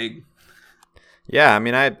so vague. Yeah, I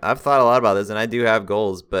mean, I've thought a lot about this, and I do have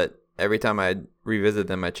goals, but every time I revisit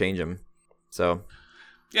them, I change them. So,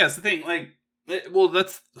 yeah, it's the thing. Like, well,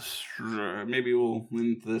 that's maybe we'll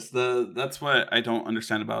link this. That's what I don't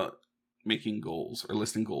understand about making goals or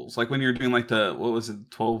listing goals. Like when you're doing like what was it,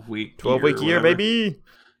 12-week year, baby.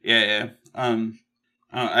 Yeah.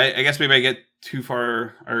 I guess maybe I get too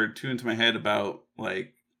far or too into my head about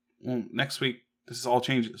like, well, next week this is all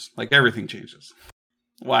changes. Like everything changes.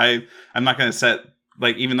 Why I'm not going to set,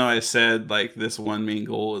 like, even though I said like this one main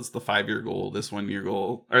goal is the 5-year goal, this 1-year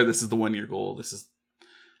goal, or this is the 1-year goal. This is,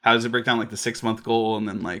 how does it break down, like the 6-month goal and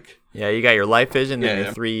then like, yeah, you got your life vision, then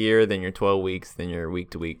your 3-year, then your 12 weeks, then your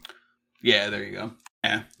week to week. Yeah, there you go.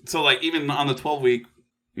 Yeah. So like even on the 12-week,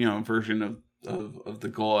 version of the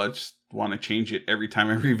goal, I just want to change it every time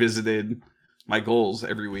I revisited my goals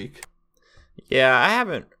every week. Yeah,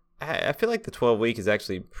 I feel like the 12-week is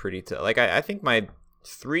actually pretty tough. Like I think my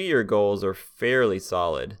 3-year goals are fairly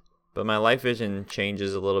solid, but my life vision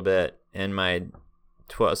changes a little bit, and my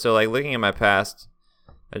 12. So like looking at my past,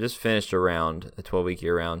 I just finished a 12-week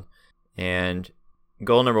year round, and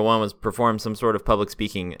goal number 1 was perform some sort of public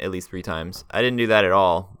speaking at least 3 times. I didn't do that at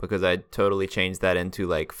all because I totally changed that into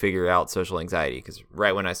like figure out social anxiety, because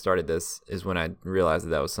right when I started this is when I realized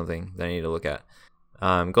that was something that I needed to look at.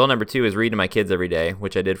 Goal number 2 is read to my kids every day,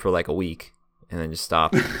 which I did for like a week and then just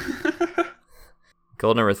stopped.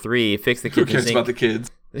 Goal number 3, fix the kitchen sink. Who cares about the kids?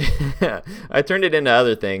 I turned it into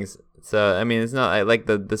other things. So, I mean, it's not like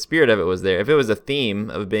the spirit of it was there. If it was a theme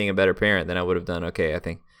of being a better parent, then I would have done okay, I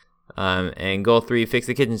think. And goal 3, fix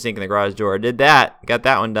the kitchen sink in the garage door. I did that. Got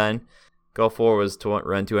that one done. Goal 4 was to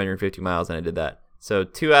run 250 miles, and I did that. So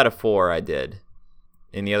 2 out of 4 I did.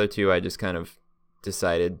 And the other 2 I just kind of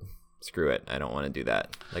decided, screw it. I don't want to do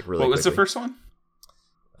that. Like really. What was the first one?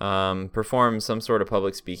 Perform some sort of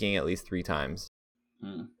public speaking at least 3 times.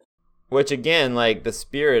 Which again, like the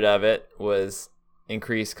spirit of it was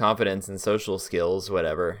increase confidence and social skills,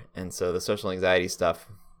 whatever. And so the social anxiety stuff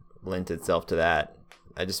lent itself to that.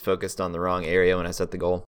 I just focused on the wrong area when I set the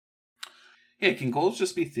goal. Yeah, can goals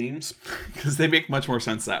just be themes? Because they make much more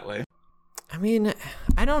sense that way. I mean,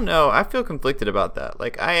 I don't know. I feel conflicted about that.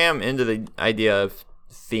 Like, I am into the idea of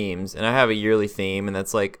themes, and I have a yearly theme, and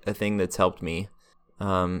that's like a thing that's helped me.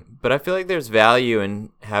 But I feel like there's value in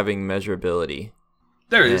having measurability.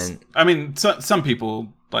 There is. I mean, some people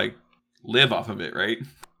like live off of it, right?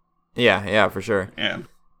 Yeah, for sure. Yeah.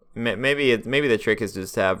 Maybe the trick is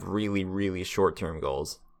just to have really, really short-term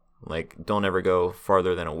goals. Like, don't ever go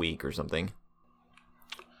farther than a week or something.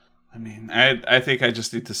 I mean, I think I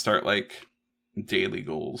just need to start like daily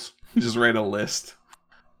goals. Just write a list.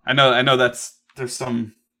 I know there's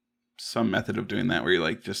some some method of doing that where you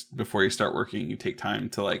like just before you start working, you take time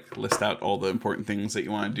to like list out all the important things that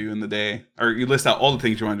you want to do in the day, or you list out all the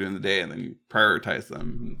things you want to do in the day and then you prioritize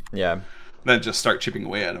them. Yeah. Then just start chipping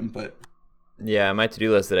away at them. But yeah, my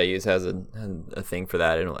to-do list that I use has a thing for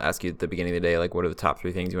that. It'll ask you at the beginning of the day, like, what are the top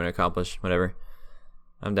 3 things you want to accomplish? Whatever.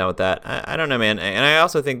 I'm down with that. I don't know, man. And I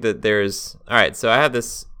also think that there's... All right, so I have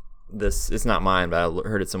this, it's not mine, but I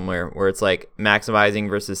heard it somewhere, where it's like maximizing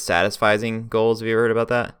versus satisfying goals. Have you ever heard about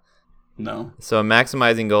that? no. So a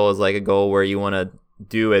maximizing goal is like a goal where you want to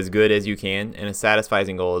do as good as you can, and a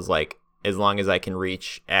satisfying goal is like, as long as I can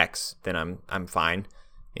reach X, then I'm fine.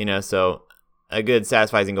 You know, so a good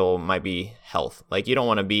satisfying goal might be health. Like, you don't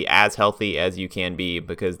want to be as healthy as you can be,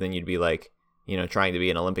 because then you'd be like, you know, trying to be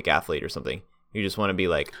an Olympic athlete or something. You just want to be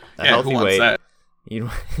like a healthy who wants weight. that?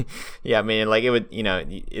 You, yeah, I mean, like, it would, you know,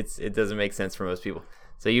 it doesn't make sense for most people.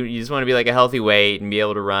 So you just want to be like a healthy weight and be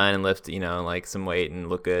able to run and lift, you know, like some weight and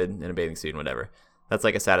look good in a bathing suit and whatever. That's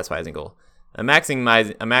like a satisfying goal. A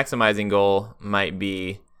maximizing goal might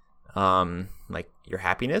be like your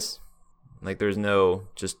happiness. Like, there's no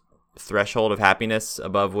just threshold of happiness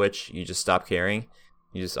above which you just stop caring.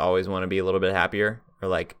 You just always want to be a little bit happier, or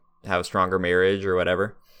like have a stronger marriage or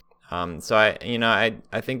whatever. So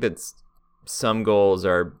I think that some goals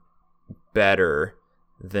are better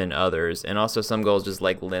than others, and also some goals just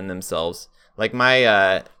like lend themselves. Like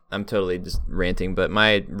my I'm totally just ranting, but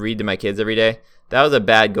my read to my kids every day, that was a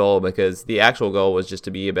bad goal, because the actual goal was just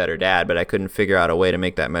to be a better dad, but I couldn't figure out a way to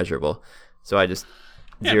make that measurable. So I just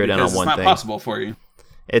zeroed in on one thing. It's not possible for you.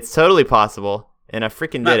 It's totally possible, and I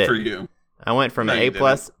freaking did it. Not for you. I went from an A+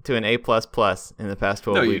 to an A++ in the past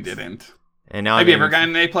 12 weeks. No, you didn't. And now have you ever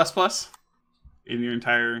gotten an A++ in your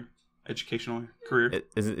entire educational career?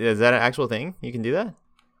 Is that an actual thing? You can do that?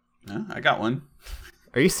 No, I got one.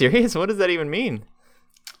 Are you serious? What does that even mean?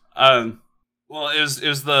 Well, it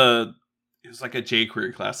was like a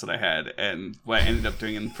jQuery class that I had, and what I ended up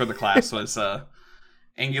doing for the class was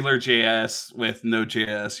AngularJS with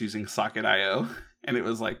Node.js using Socket.io, and it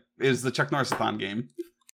was the Chuck Norrisathon game,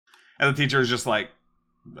 and the teacher was just like,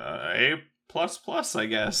 A++, I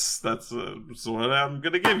guess that's what I'm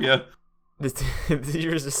gonna give you. The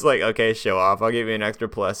teacher was just like, okay, show off. I'll give you an extra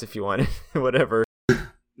plus if you want it. Whatever.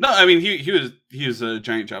 No, I mean he was a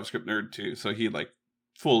giant JavaScript nerd too, so he like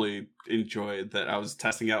fully enjoyed that I was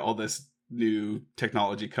testing out all this new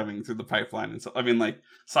technology coming through the pipeline. And so I mean, like,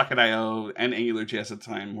 Socket.io and AngularJS at the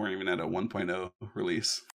time weren't even at a 1.0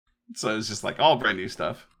 release, so it was just like all brand new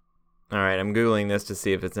stuff. All right, I'm googling this to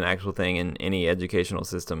see if it's an actual thing in any educational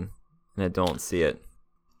system, and I don't see it.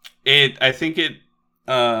 I think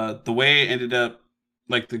the way it ended up,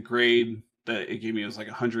 like the grade that it gave me was like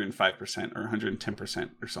 105% or 110%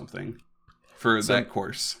 or something for that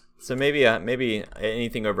course. So maybe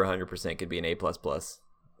anything over 100% could be an A++.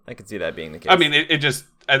 I could see that being the case. I mean, I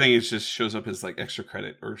think it just shows up as like extra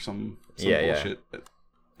credit or some bullshit. But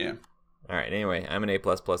yeah. All right. Anyway, I'm an A++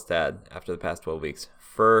 dad after the past 12 weeks.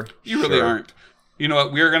 For you really aren't. You know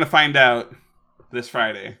what? We're gonna find out this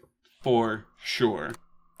Friday for sure.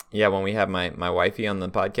 Yeah, when we have my wifey on the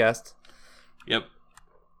podcast. Yep.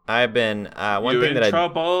 I've been one thing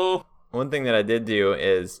that I did do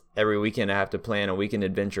is every weekend I have to plan a weekend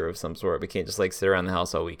adventure of some sort. We can't just like sit around the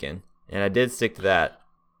house all weekend, and I did stick to that.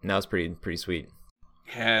 And that was pretty sweet.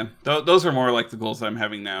 Yeah, those are more like the goals that I'm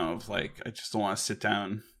having now. Of like, I just don't want to sit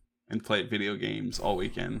down and play video games all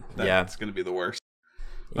weekend. That's gonna be the worst.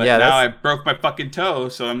 But now I broke my fucking toe,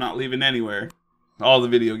 so I'm not leaving anywhere. All the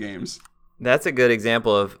video games. That's a good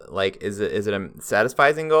example of like, is it a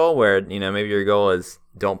satisfying goal where, you know, maybe your goal is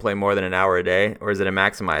don't play more than an hour a day, or is it a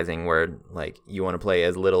maximizing where like you want to play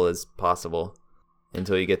as little as possible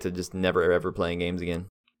until you get to just never ever playing games again?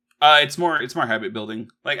 It's more habit building.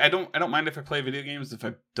 Like I don't mind if I play video games if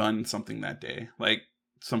I've done something that day, like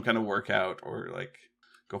some kind of workout or like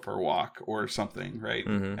go for a walk or something, right?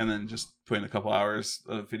 Mm-hmm. And then just put in a couple hours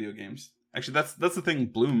of video games. Actually, that's the thing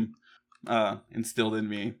Bloom instilled in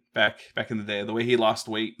me back in the day. The way he lost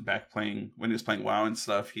weight back when he was playing WoW and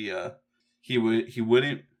stuff, he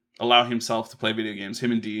wouldn't allow himself to play video games.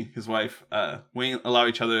 Him and Dee, his wife, wouldn't allow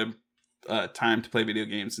each other time to play video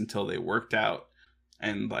games until they worked out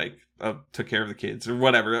and like took care of the kids or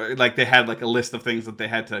whatever. Like they had like a list of things that they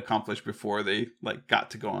had to accomplish before they like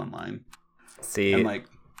got to go online. See, and like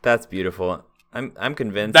that's beautiful. I'm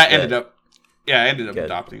convinced I ended up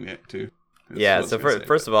adopting it too. Yeah, so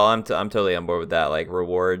first of all, I'm totally on board with that. Like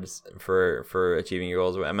rewards for achieving your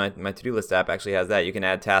goals. My to-do list app actually has that. You can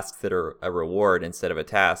add tasks that are a reward instead of a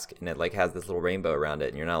task, and it like has this little rainbow around it,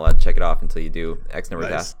 and you're not allowed to check it off until you do X number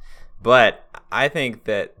of tasks. But I think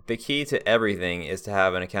that the key to everything is to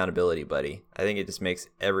have an accountability buddy. I think it just makes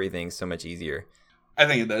everything so much easier. I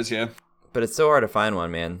think it does, yeah. But it's so hard to find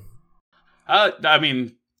one, man. I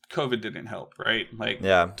mean, COVID didn't help, right? Like,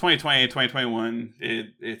 Yeah. 2020, 2021,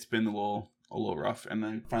 it's been a little rough, and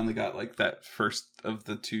I finally got like that first of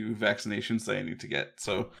the 2 vaccinations that I need to get.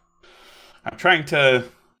 So I'm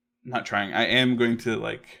I am going to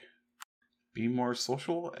like be more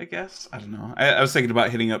social, I guess. I don't know. I was thinking about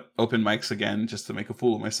hitting up open mics again just to make a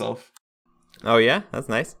fool of myself, Oh, yeah? That's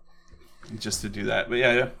nice. just to do that. But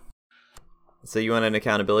yeah. So you want an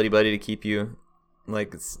accountability buddy to keep you,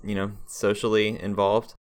 like, socially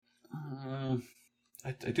involved?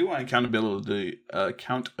 I do want accountability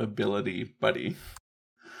buddy,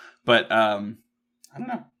 but I don't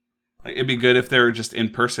know. Like, it'd be good if they were just in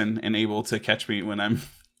person and able to catch me when I'm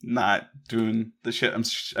not doing the shit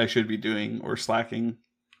I should be doing or slacking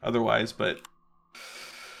otherwise. But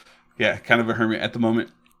yeah, kind of a hermit at the moment.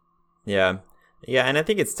 Yeah. Yeah, and I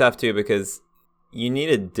think it's tough, too, because you need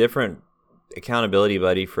a different accountability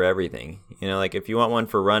buddy for everything. Like, if you want one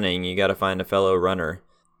for running, you got to find a fellow runner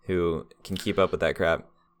who can keep up with that crap.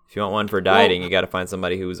 If you want one for dieting, you got to find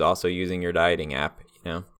somebody who's also using your dieting app,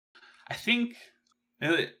 I think,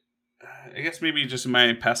 I guess maybe just in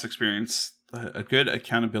my past experience, a good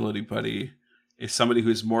accountability buddy is somebody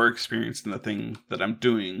who's more experienced in the thing that I'm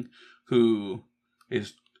doing, who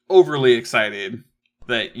is overly excited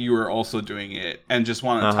that you are also doing it and just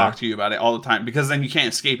want to talk to you about it all the time, because then you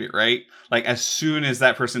can't escape it, right? Like, as soon as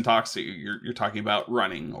that person talks to you, you're talking about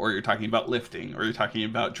running, or you're talking about lifting, or you're talking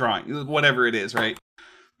about drawing, whatever it is, right?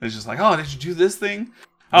 It's just like, oh, did you do this thing?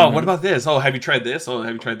 Oh, what about this? Oh, have you tried this? Oh,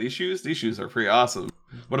 have you tried these shoes? These shoes are pretty awesome.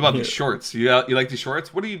 What about these shorts? You like these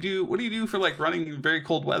shorts? What do you do? What do you do for like running in very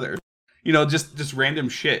cold weather? Just random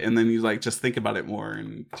shit, and then you like just think about it more,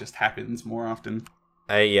 and it just happens more often.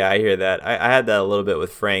 I hear that. I had that a little bit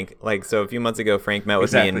with Frank. Like, so a few months ago, Frank met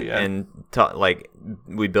with me and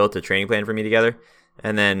we built a training plan for me together.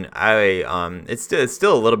 And then it's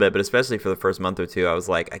still a little bit, but especially for the first month or two, I was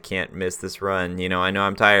like, I can't miss this run. I know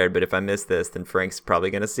I'm tired, but if I miss this, then Frank's probably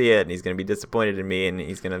going to see it, and he's going to be disappointed in me, and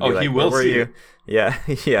he's going to be like, where were you? Yeah,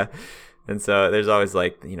 yeah. And so there's always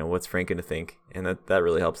like, what's Frank going to think? And that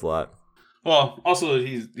really helps a lot. Well, also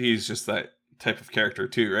he's just that type of character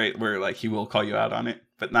too, right? Where like he will call you out on it,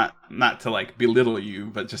 but not to like belittle you,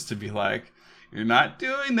 but just to be like, you're not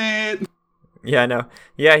doing it. Yeah, I know.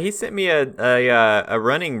 Yeah, he sent me a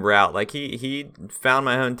running route. Like he found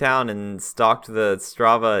my hometown and stalked the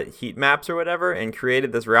Strava heat maps or whatever and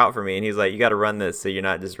created this route for me. And he's like, you got to run this so you're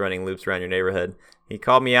not just running loops around your neighborhood. He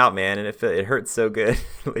called me out, man, and it hurts so good.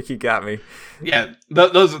 Like, he got me. Yeah,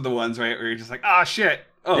 those are the ones, right, where you're just like, oh shit.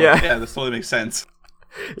 Oh yeah, this totally makes sense.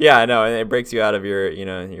 Yeah, I know, and it breaks you out of your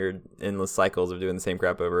your endless cycles of doing the same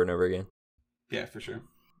crap over and over again. Yeah, for sure.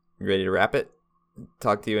 You ready to wrap it?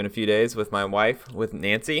 Talk to you in a few days with my wife, with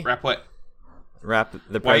Nancy. Wrap what? Wrap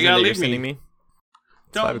the present that you're sending me.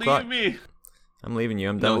 Don't leave me. I'm leaving you.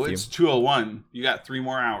 I'm done with you. No, it's 2:01. You got 3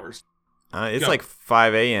 more hours. It's like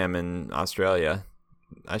 5 a.m. in Australia.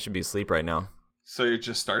 I should be asleep right now. So you're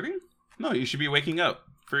just starting? No, you should be waking up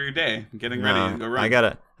for your day, getting ready to go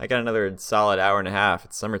run. I got another solid hour and a half.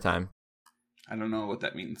 It's summertime. I don't know what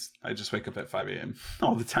that means. I just wake up at 5 a.m.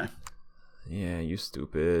 all the time. Yeah, you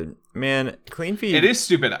stupid. Man, Clean Feed. It is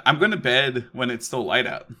stupid. I'm going to bed when it's still light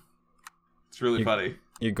out. It's really funny.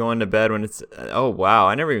 You're going to bed when it's... Oh, wow.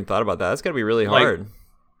 I never even thought about that. That's got to be really hard.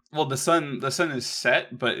 Well, the sun is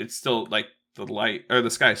set, but it's still like the light or the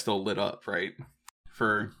sky is still lit up, right?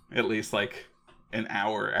 For at least like an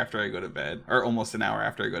hour after I go to bed, or almost an hour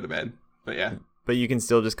after I go to bed. But yeah. But you can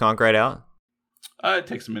still just conk right out? It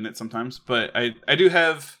takes a minute sometimes, but I do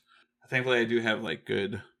have... Thankfully, I do have like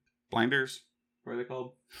good... blinders, what are they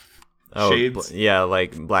called? Oh, shades. Yeah,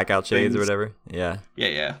 like blackout shades or whatever. Yeah.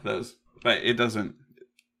 Yeah, those. But it doesn't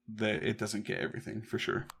get everything for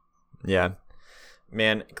sure. Yeah.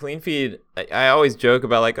 Man, Clean Feed, I always joke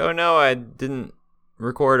about like, oh no, I didn't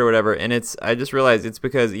record or whatever. And I just realized it's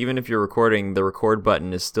because even if you're recording, the record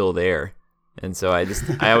button is still there. And so I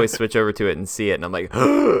always switch over to it and see it. And I'm like,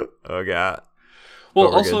 oh God.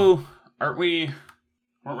 Well, also, weren't we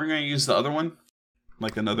going to use the other one?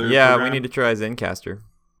 Like another program? We need to try Zencastr.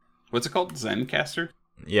 What's it called? Zencastr?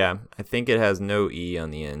 Yeah, I think it has no E on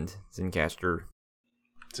the end. Zencastr.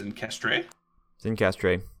 Zencastr?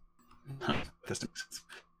 Zencastr. That makes sense.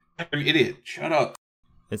 You're an idiot. Shut up.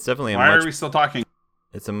 It's definitely Why are we still talking?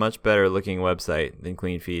 It's a much better looking website than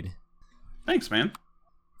Clean Feed. Thanks, man.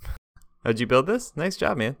 How'd you build this? Nice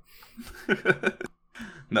job, man.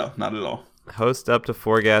 No, not at all. Host up to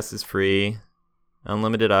 4gas is free.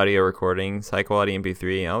 Unlimited audio recordings, high quality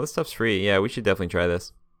MP3. All this stuff's free. Yeah, we should definitely try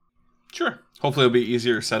this. Sure. Hopefully it'll be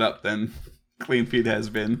easier set up than CleanFeed has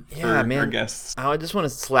been for our guests. I just want to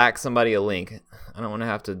Slack somebody a link. I don't want to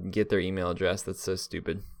have to get their email address. That's so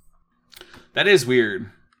stupid. That is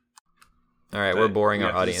weird. All right, we're boring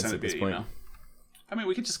our audience at this point. Email. I mean,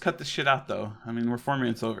 we could just cut this shit out, though. I mean, we're 4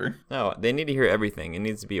 minutes over. No, they need to hear everything. It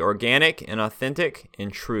needs to be organic and authentic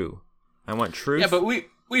and true. I want truth. Yeah, but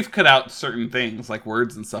we've cut out certain things, like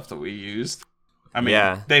words and stuff that we used. I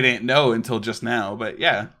mean, they didn't know until just now, but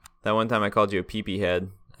yeah. That one time I called you a pee-pee head.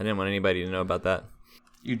 I didn't want anybody to know about that.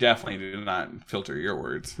 You definitely do not filter your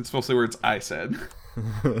words. It's mostly words I said.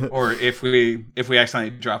 Or if we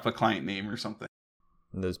accidentally drop a client name or something.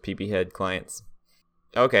 Those pee-pee head clients.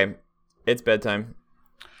 Okay. It's bedtime.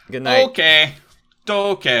 Good night. Okay.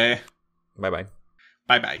 Bye-bye.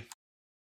 Bye-bye.